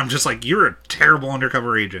 ever. And I'm just like, you're a terrible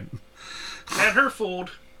undercover agent. Had her fooled.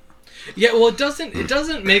 Yeah, well, it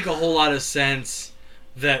doesn't make a whole lot of sense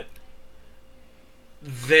that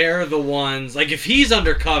they're the ones, like, if he's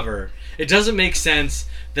undercover, it doesn't make sense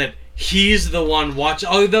that he's the one watching.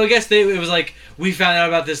 Although I guess it was like, we found out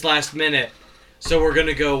about this last minute, so we're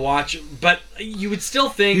gonna go watch. But you would still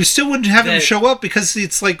think you still wouldn't have him show up, because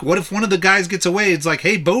it's like, what if one of the guys gets away? It's like,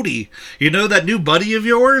 hey, Bodie, you know that new buddy of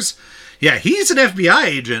yours? Yeah, he's an FBI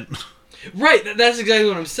agent. Right, that's exactly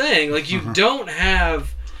what I'm saying. Like, you don't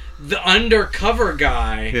have the undercover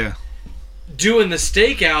guy doing the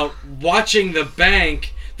stakeout, watching the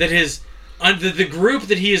bank that the group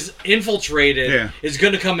that he has infiltrated is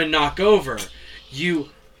going to come and knock over. You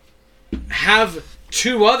have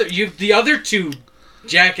the other two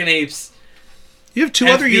jackanapes. You have two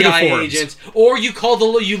FBI other uniforms agents, or you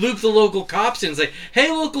loop the local cops in and say,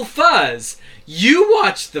 "Hey, local fuzz, you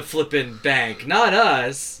watch the flippin' bank, not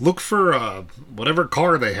us." Look for whatever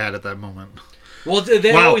car they had at that moment. Well,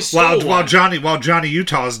 they always stole while Johnny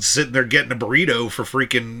Utah's sitting there getting a burrito for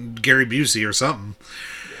freaking Gary Busey or something.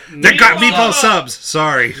 They got meatball subs.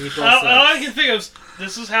 Sorry. All I can think of is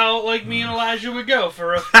This is how like me and Elijah would go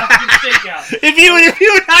for a fucking stakeout. If you and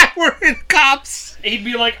I were in cops, he'd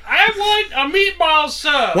be like, "I want a meatball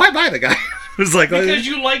sub." Why buy the guy? It was like because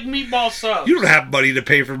you like meatball subs. You don't have money to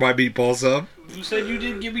pay for my meatball sub. You said you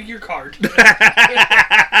didn't give me your card.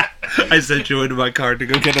 I sent you into my card to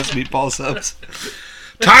go get us meatball subs.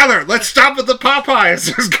 Tyler, let's stop at the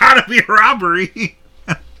Popeyes. There's gotta be a robbery.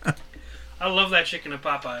 I love that chicken at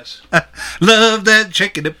Popeyes. Love that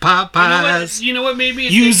chicken at Popeyes. You know what made me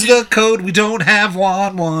addicted? Use the code we don't have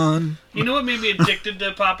one. You know what made me addicted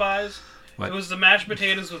to Popeyes? What? It was the mashed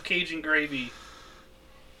potatoes with Cajun gravy.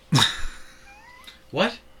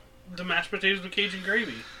 What? The mashed potatoes with Cajun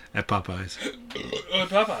gravy. At Popeyes. At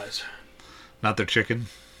Popeyes. Not their chicken?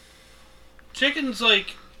 Chicken's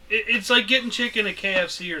like... It's like getting chicken at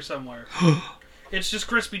KFC or somewhere. It's just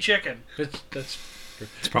crispy chicken. That's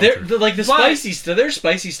like the spicy stuff. Their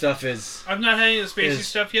spicy stuff is. I've not had any of the spicy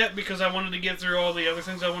stuff yet because I wanted to get through all the other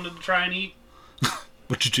things I wanted to try and eat.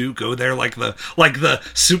 What'd you do? Go there like the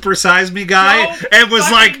super size me guy No, and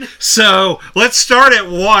was like, so let's start at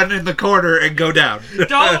 1 in the corner and go down. Do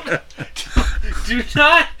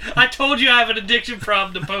not. I told you I have an addiction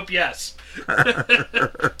problem to Pope Yes.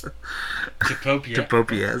 To Pope Yes. To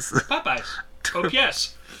Pope Yes. Popeyes. Pope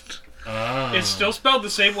Yes. Oh. It's still spelled the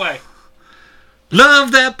same way.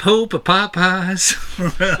 Love that Pope of Popeyes.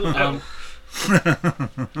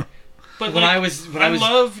 But I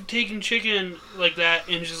love taking chicken like that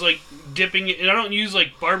and just like dipping it. And I don't use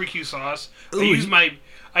like barbecue sauce. I use my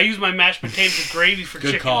mashed potatoes with gravy for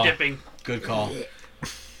chicken dipping. Good call.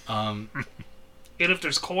 And if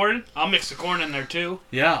there's corn, I'll mix the corn in there too.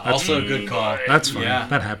 Yeah, also a good call. That's fine. Yeah.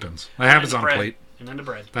 That happens. That happens on a plate. And then the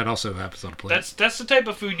bread. That also happens on a plate. That's the type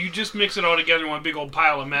of food you just mix it all together in one big old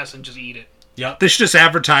pile of mess and just eat it. Yep. They should just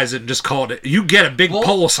advertise it and just call it. You get a big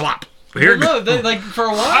pole slop. Here like for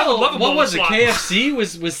a while, what was it? KFC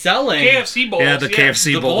was selling KFC bowls. Yeah, the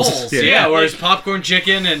KFC bowls. Yeah, whereas popcorn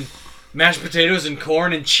chicken and mashed potatoes and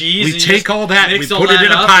corn and cheese. We take all that and we put it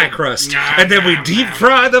in a pie crust, and then we deep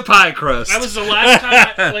fry the pie crust. That was the last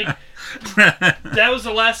time. That was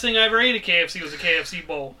the last thing I ever ate at KFC. Was a KFC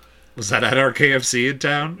bowl. Was that at our KFC in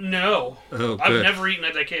town? No. Oh, good. I've never eaten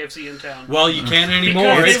at that KFC in town. Well, you can't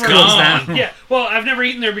anymore. It's gone. Yeah. Well, I've never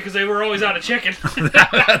eaten there because they were always out of chicken.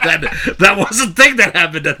 that was a thing that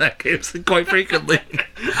happened at that KFC quite frequently.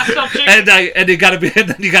 I sell chicken. And you gotta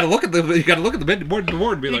look at the menu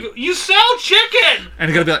more and be like, you sell chicken. And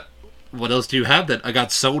you gotta be like, what else do you have? Then I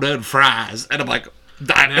got soda and fries, and I'm like.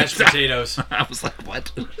 Mashed potatoes. I was like,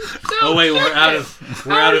 what? Oh wait, we're out of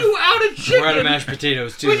chicken? We're out of mashed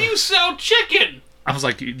potatoes too. When you sell chicken. I was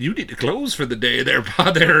like, you need to close for the day there,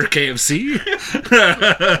 KFC.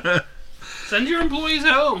 Send your employees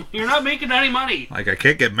home. You're not making any money. Like, I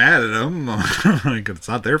can't get mad at them. Like, it's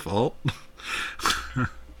not their fault.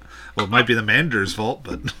 Well, it might be the manager's fault,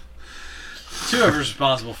 but it's whoever's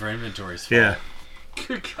responsible for inventory's fault. Yeah.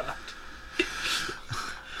 Good God.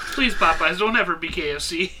 Please, Popeyes, don't ever be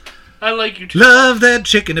KFC. I like you too. Love that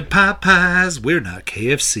chicken at Popeyes. We're not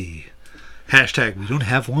KFC. Hashtag we don't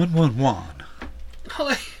have one.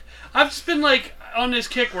 I've just been like on this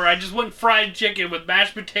kick where I just want fried chicken with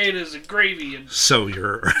mashed potatoes and gravy and. So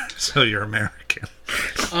you're American.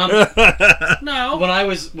 No. When I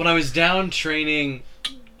was down training,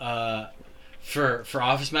 for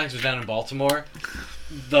Office Max, was down in Baltimore.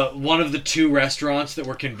 One of the 2 restaurants that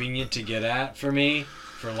were convenient to get at for me.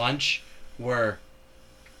 For lunch were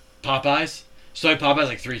Popeyes. So I had Popeyes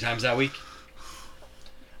like 3 times that week.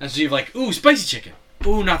 And so you have like, ooh, spicy chicken.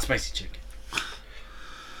 Ooh, not spicy chicken.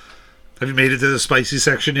 Have you made it to the spicy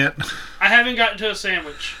section yet? I haven't gotten to a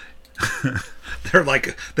sandwich. They're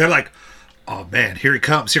like, oh man, here he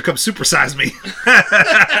comes. Here comes Super Size Me.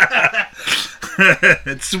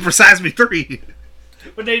 It's Super Size Me 3.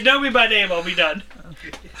 When they know me by name, I'll be done.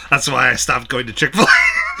 That's why I stopped going to Chick-fil-A.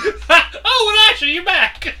 Oh, well, actually, you're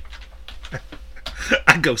back.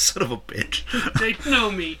 I go, son of a bitch. They know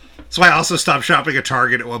me. That's why I also stopped shopping at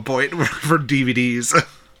Target at one point for DVDs.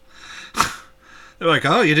 They're like,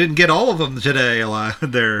 oh, you didn't get all of them today,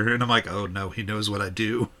 there. And I'm like, oh, no, he knows what I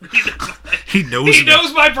do. He knows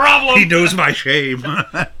my problem. He knows my shame.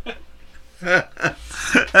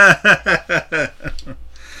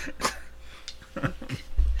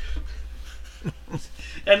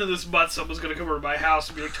 End of this month, someone's going to come over to my house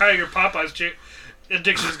and be like, Tyler, your Popeyes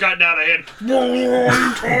addiction's gotten out of hand. What are you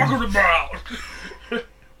talking about?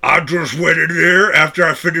 I just went in there after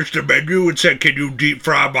I finished the menu and said, can you deep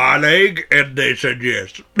fry my leg? And they said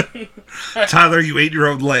yes. Tyler, you ate your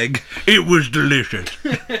own leg. It was delicious.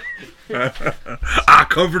 I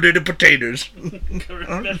covered it in potatoes. Covered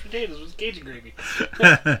in mashed potatoes with Cajun gravy.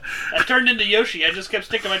 I turned into Yoshi. I just kept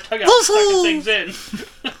sticking my tongue out and sucking things in.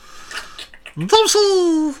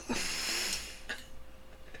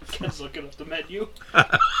 Ken's looking up the menu.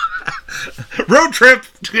 Road trip.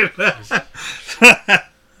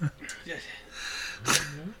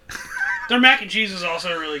 Their mac and cheese is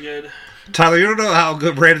also really good. Tyler, you don't know how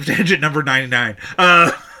good Random Tangent number 99.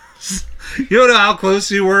 You don't know how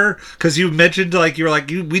close you were because you mentioned you were like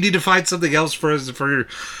we need to find something else for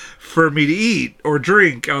me to eat or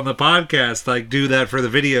drink on the podcast, like do that for the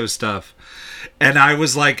video stuff. And I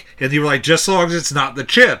was like, and you were like, just so long as it's not the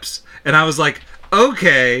chips. And I was like,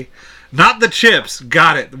 okay, not the chips.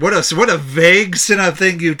 Got it. What a vague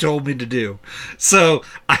thing you told me to do. So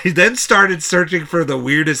I then started searching for the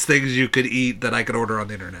weirdest things you could eat that I could order on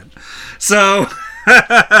the internet. So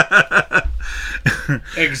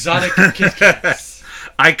exotic Kit Kats.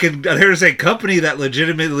 There's a company that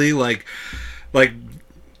legitimately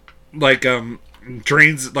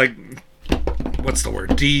drains, what's the word?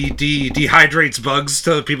 Dehydrates bugs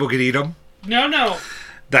so people can eat them. No.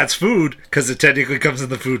 That's food, because it technically comes in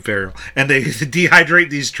the food barrel. And they dehydrate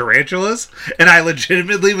these tarantulas, and I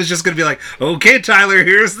legitimately was just going to be like, okay, Tyler,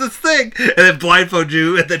 here's this thing, and then blindfold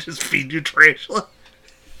you, and then just feed you tarantula.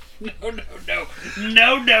 No.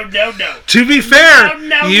 To be fair,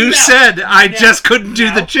 you said I just couldn't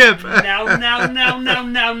do the chip. No.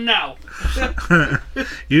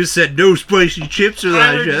 You said no spicy chips, Tyler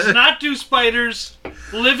Elijah. does not do spiders,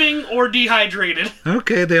 living or dehydrated.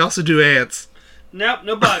 Okay, they also do ants. Nope,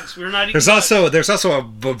 no bugs. We're not eating There's bugs. also a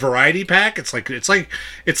variety pack. It's like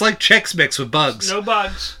Chex Mix with bugs. No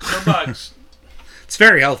bugs. It's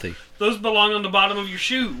very healthy. Those belong on the bottom of your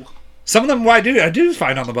shoe. Some of them I do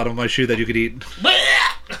find on the bottom of my shoe that you could eat.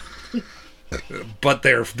 But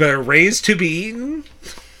they're raised to be eaten.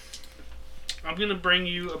 I'm gonna bring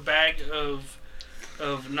you a bag of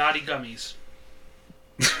naughty gummies.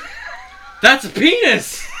 That's a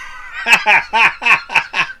penis.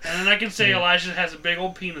 And then I can say Elijah has a big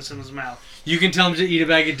old penis in his mouth. You can tell him to eat a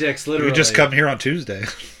bag of dicks, literally. You just come here on Tuesday.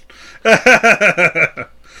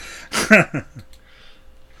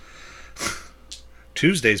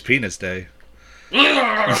 Tuesday's penis day.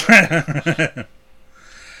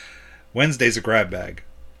 Wednesday's a grab bag.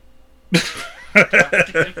 We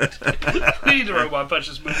need to robot punch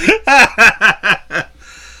this movie.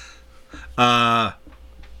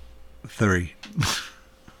 3.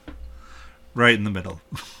 Right in the middle.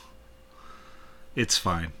 It's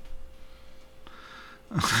fine.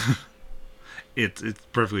 It's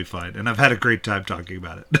perfectly fine, and I've had a great time talking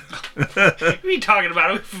about it. What are you talking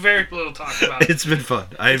about it? Very little talk about it. It's been fun.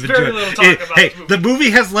 I've very enjoyed little talk it. about Hey, this movie. the movie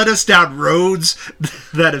has led us down roads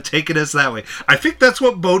that have taken us that way. I think that's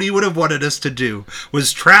what Bodhi would have wanted us to do,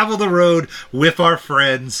 was travel the road with our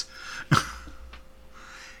friends.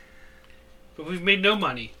 But we've made no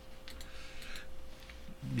money.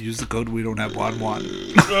 Use the code we don't have one.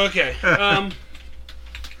 Okay.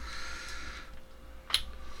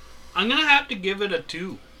 I'm gonna have to give it a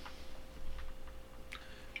 2.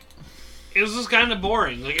 It was just kind of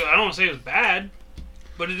boring. Like, I don't want to say it was bad,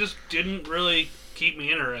 but it just didn't really keep me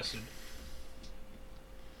interested.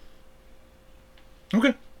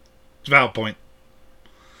 Okay. It's a valid point.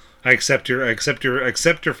 I accept your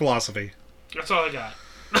philosophy. That's all I got.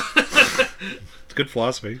 It's good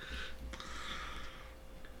philosophy.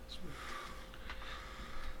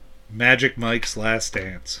 Magic Mike's Last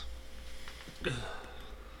Dance.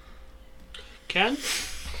 Ken?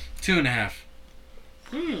 2.5.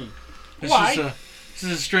 Why? This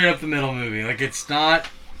is a straight up the middle movie. Like, it's not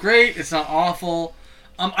great. It's not awful.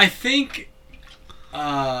 I think,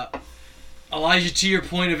 Elijah, to your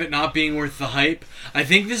point of it not being worth the hype, I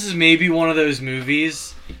think this is maybe one of those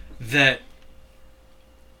movies that,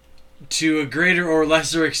 to a greater or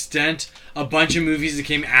lesser extent, a bunch of movies that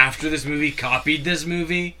came after this movie copied this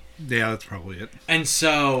movie. Yeah, that's probably it. And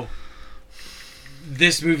so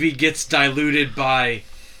this movie gets diluted by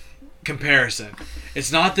comparison.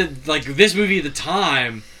 It's not that, like, this movie at the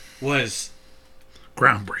time was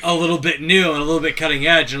Groundbreaking. a little bit new and a little bit cutting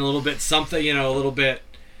edge and a little bit something, a little bit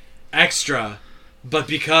extra. But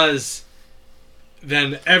because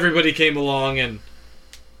then everybody came along and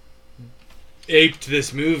aped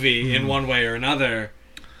this movie in one way or another.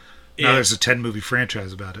 Now there's a 10-movie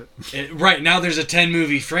franchise about it. Right, now there's a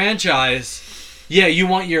 10-movie franchise. Yeah, you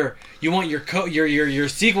want your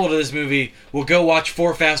sequel to this movie? Well, go watch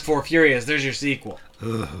 4 Fast 4 Furious. There's your sequel.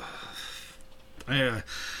 Ugh.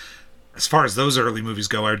 As far as those early movies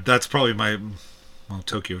go, that's probably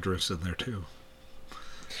Tokyo Drift's in there too.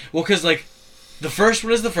 Well, because, like, the first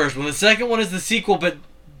one is the first one. The second one is the sequel, but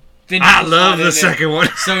Vin I Diesel's love not the in second one.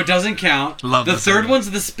 So it doesn't count. Love the the third second one's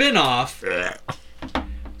the spin-off.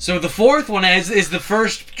 So the fourth one is the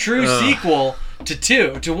first true sequel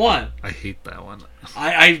to 1. I hate that one.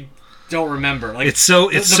 I don't remember. Like It's so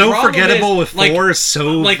forgettable with 4 is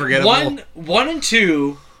so forgettable. 1 and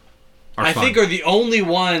 2 I think are the only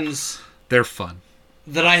ones they're fun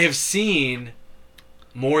that I have seen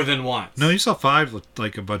more than once. No, you saw 5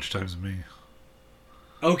 like a bunch of times with me.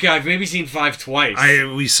 Okay, I've maybe seen 5 twice.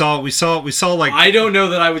 We saw like I don't know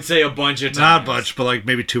that I would say a bunch of times. Not a bunch, but like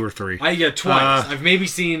maybe 2 or 3. Twice. I've maybe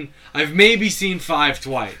seen 5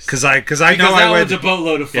 twice. Because I know that I went one's a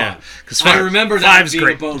boatload of fun. Yeah, because I remember that being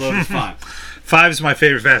great. a boatload of fun. 5's my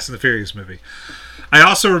favorite Fast and the Furious movie. I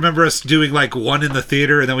also remember us doing like 1 in the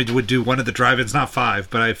theater, and then we would do 1 at the drive-ins. Not 5,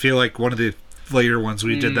 but I feel like one of the later ones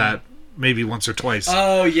we did that maybe once or twice.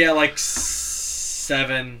 Oh yeah, like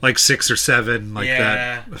 7, like 6 or 7, like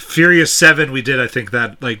yeah. that. Furious 7, we did. I think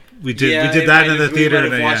that like we did that in the theater. We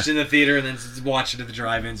might have watched it in the theater and then watched it at the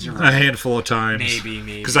drive-ins. You're right. A handful of times,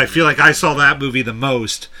 maybe. Because I feel like I saw that movie the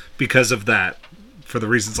most because of that. For the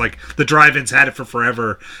reasons like the drive-ins had it for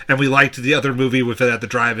forever, and we liked the other movie with it at the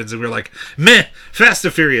drive-ins, and we were like, meh, Fast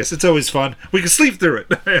and Furious. It's always fun. We can sleep through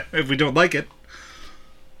it if we don't like it.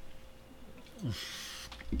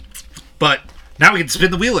 But now we can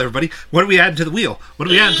spin the wheel, everybody. What do we add to the wheel? What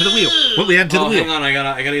do we add to the wheel? What do we add to the wheel? Hang on,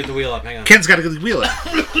 I gotta get the wheel up. Hang on. Ken's got to get the wheel up.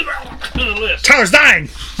 Tyler's dying.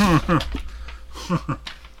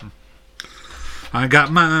 I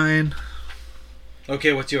got mine.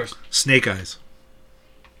 Okay, what's yours? Snake Eyes.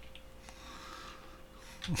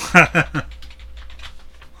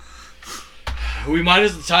 We might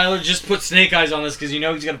as Tyler just put Snake Eyes on this because you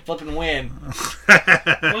know he's gonna flip and win.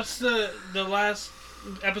 What's the last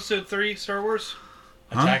episode 3 Star Wars?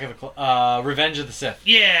 Attack of the Revenge of the Sith.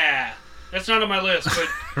 Yeah, that's not on my list, but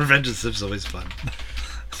Revenge of the Sith's always fun.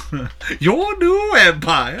 Your new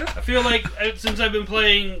empire. I feel like since I've been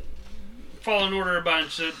playing Fallen Order a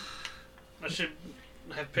bunch, that I should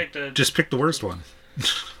have picked a. Just pick the worst one.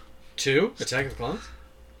 2? Attack of the Clones?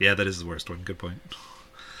 Yeah, that is the worst one. Good point.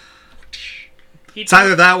 It's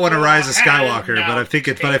either that one or Rise of Skywalker, but I think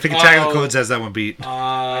Attack of the Clones has that one beat.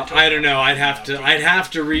 I don't know. I'd have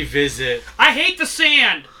to revisit. I hate the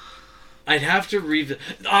sand. I'd have to revisit.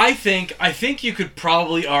 I think you could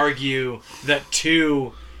probably argue that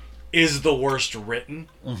 2 is the worst written.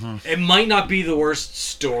 Mm-hmm. It might not be the worst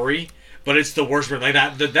story, but it's the worst written.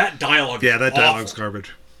 Like that dialogue. Yeah, that dialogue's awful.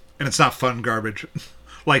 garbage, and it's not fun garbage,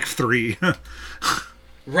 like 3.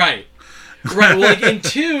 Right. Well, like in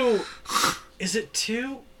 2. Is it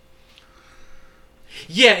 2?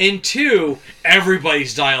 Yeah, in 2,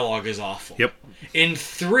 everybody's dialogue is awful. Yep. In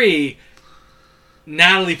 3,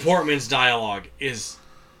 Natalie Portman's dialogue is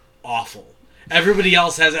awful. Everybody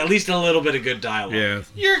else has at least a little bit of good dialogue. Yeah.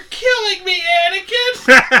 You're killing me,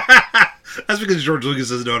 Anakin! That's because George Lucas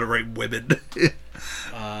doesn't know how to write women.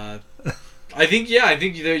 I think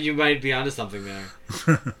you might be onto something there.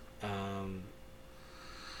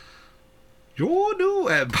 Your new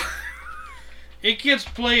empire. It gets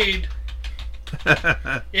played.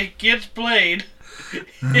 It gets played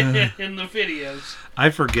in the videos. I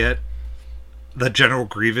forget that General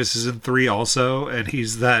Grievous is in 3 also, and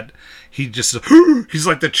he's like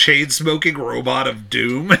the chain-smoking robot of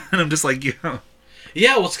doom, and I'm just like,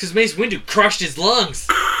 Yeah, well, it's because Mace Windu crushed his lungs.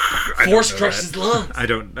 Force crushed his lungs. I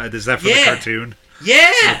don't. Is that from the cartoon?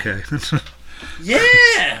 Yeah. Okay.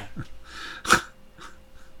 Yeah.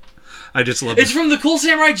 I just love It's from the Cool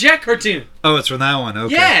Samurai Jack cartoon. Oh, it's from that one.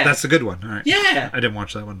 Okay. Yeah. That's a good one. All right. Yeah. I didn't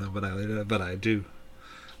watch that one though, but I do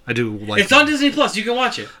like It's on Disney Plus. You can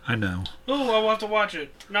watch it. I know. Oh, I will have to watch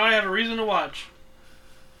it. Now I have a reason to watch.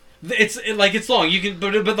 It's long. You can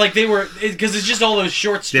but like they were because it's just all those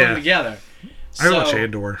shorts strung together. I watch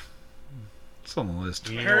Andor. It's on the list.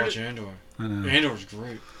 You need to watch Andor. I know. Andor's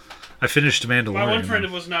great. I finished Mandalorian. My one friend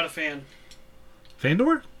was not a fan.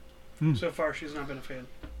 Fandor? So far, she's not been a fan.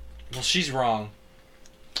 Well, she's wrong.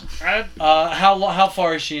 How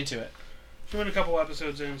far is she into it? She went a couple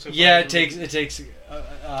episodes in. So yeah, it takes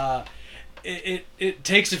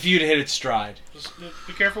a few to hit its stride. Just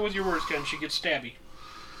be careful with your words, Ken. She gets stabby.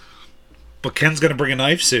 But Ken's gonna bring a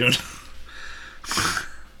knife soon.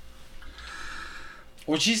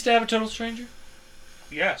 Would she stab a total stranger?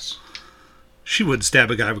 Yes. She wouldn't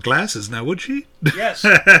stab a guy with glasses, now would she? Yes.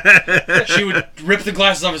 She would rip the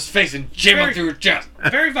glasses off his face and jam them through her chest.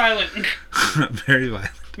 Very violent. Very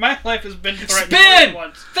violent. My life has been threatened Spin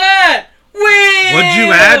once. that wheel! What'd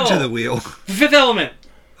you add to the wheel? The Fifth Element.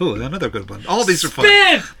 Oh, another good one. All these are fun.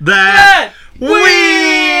 Spin that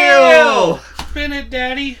wheel! Spin it,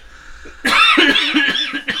 Daddy.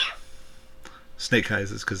 Snake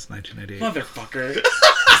Eyes is because it's 1998. Motherfucker.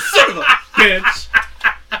 Son of a bitch.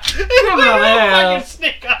 Fucking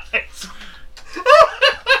Snake Eyes.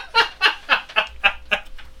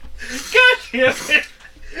 God damn it.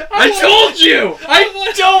 I told you!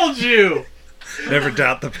 I told you! Never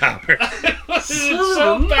doubt the power.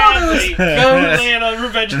 So badly. Land on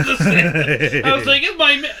Revenge of the Sith. I was like,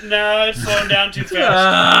 no, it's slowing down too fast. It's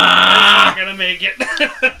not gonna make it.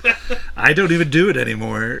 I don't even do it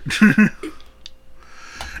anymore.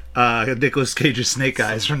 Nicolas Cage's Snake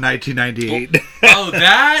Eyes from 1998. Oh,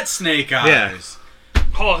 that Snake Eyes. Yeah.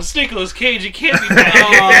 Oh, it's Nicolas Cage. It can't be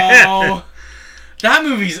bad. Oh, that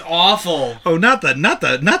movie's awful. Oh, not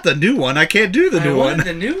the new one. I can't do the new one.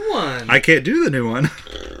 The new one. I can't do the new one.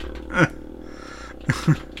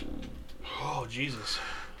 Oh, Jesus.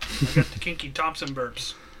 I got the Kinky Thompson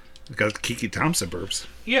burps. Got the Kiki Thompson burps.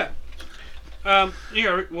 Yeah.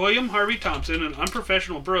 William Harvey Thompson, an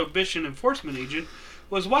unprofessional prohibition enforcement agent,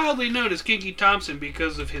 was wildly known as Kinky Thompson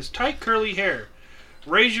because of his tight curly hair.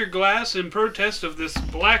 Raise your glass in protest of this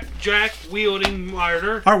blackjack-wielding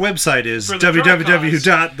martyr. Our website is For the drug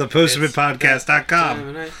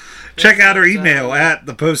www.thepostermanpodcast.com. Check out our email at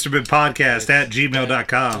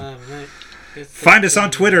thepostermanpodcast@gmail.com. Find us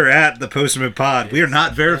on Twitter at thepostermanpod. We are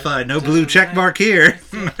not verified. No blue check mark here.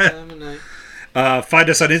 Find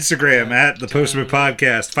us on Instagram at The Posterman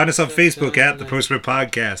Podcast. Find us on Facebook at The Posterman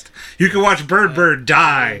Podcast. You can watch Bird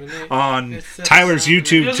die on Tyler's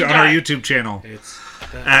YouTube, on our YouTube channel.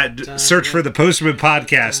 Search for The Posterman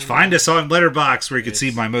Podcast. Find us on Letterboxd, where you can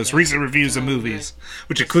see my most recent reviews of movies,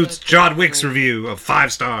 which includes John Wick's review of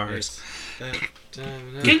 5 stars.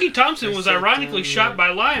 Kinky Thompson was ironically shot by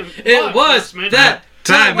lion. It was that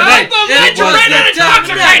time of night.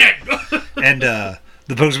 And The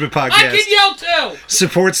Posterman Podcast I can yell too.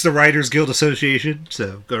 supports the Writers Guild Association,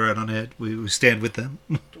 so go right on ahead. We stand with them.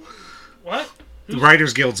 What? The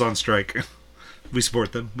Writers Guild's on strike. We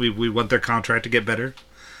support them. We want their contract to get better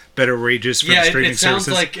wages for the streaming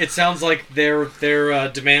services. It sounds like their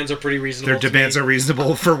demands are pretty reasonable. Their demands are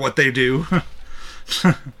reasonable for what they do.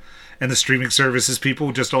 And the streaming services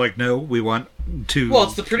people just are like, no, we want to. Well,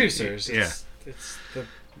 it's the producers.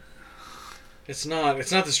 It's not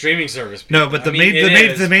the streaming service people. No, but the main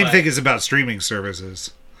thing is about streaming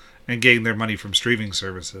services and getting their money from streaming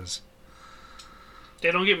services.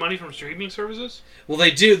 They don't get money from streaming services? Well, they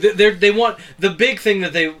do. They want the big thing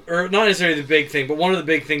that or not necessarily the big thing, but one of the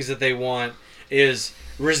big things that they want is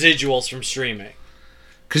residuals from streaming.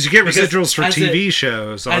 Because you get residuals for TV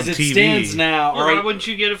shows on TV. As it stands now, why wouldn't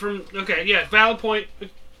you get it from? Okay, yeah, valid point.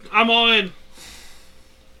 I'm all in.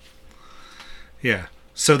 Yeah.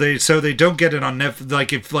 So they don't get it on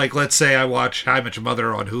Netflix. Like let's say I watch How I Met Your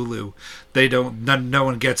Mother on Hulu, they don't. No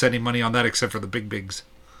one gets any money on that except for the big bigs.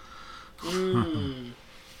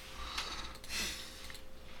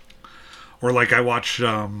 Or like I watch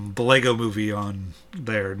the Lego Movie on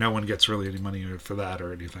there. No one gets really any money for that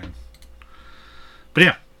or anything. But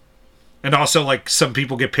yeah. And also, like, some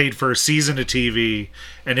people get paid for a season of TV,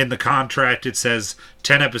 and in the contract it says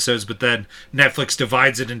 10 episodes, but then Netflix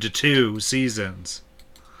divides it into 2 seasons.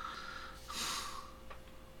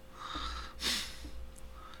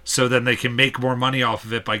 So then they can make more money off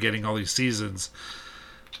of it by getting all these seasons.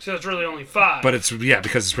 So it's really only 5. But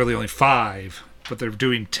because it's really only 5. But they're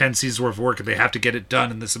doing 10 seasons worth of work, and they have to get it done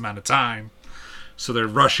in this amount of time. So they're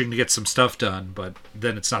rushing to get some stuff done, but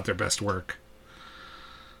then it's not their best work.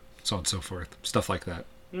 So on and so forth. Stuff like that.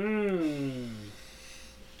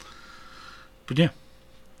 But yeah.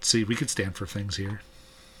 See, we could stand for things here.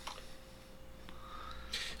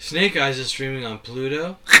 Snake Eyes is streaming on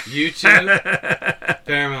Pluto, YouTube,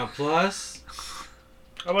 Paramount Plus.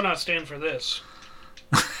 I would not stand for this.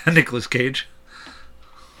 Nicolas Cage.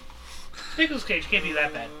 Nicolas Cage can't be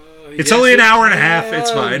that bad. It's only an hour and a half.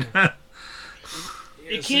 It's fine.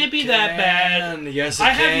 It can't be that bad. Yes, it I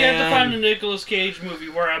have yet to find a Nicolas Cage movie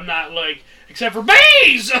where I'm not like, except for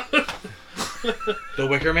bees! The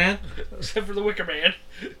Wicker Man? Except for The Wicker Man.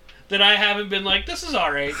 That I haven't been like, this is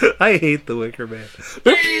alright. I hate The Wicker Man.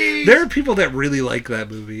 There are people that really like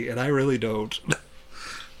that movie, and I really don't.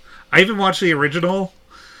 I even watched the original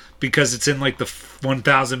because it's in like the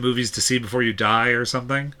 1,000 movies to see before you die or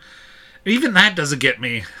something. Even that doesn't get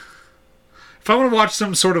me. If I want to watch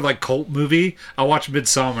some sort of like cult movie, I'll watch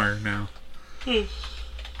Midsommar now.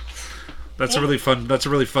 That's a really fun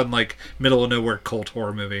like middle of nowhere cult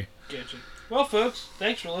horror movie. Gotcha. Well, folks,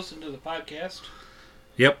 thanks for listening to the podcast.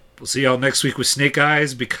 Yep, we'll see y'all next week with Snake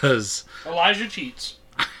Eyes because Elijah cheats.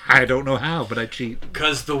 I don't know how, but I cheat.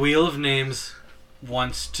 Because the Wheel of Names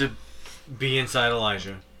wants to be inside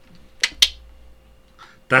Elijah.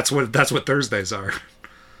 That's what Thursdays are.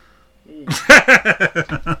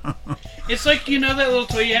 It's like, you know that little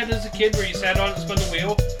toy you had as a kid where you sat on it and spun the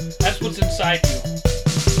wheel? That's what's inside you.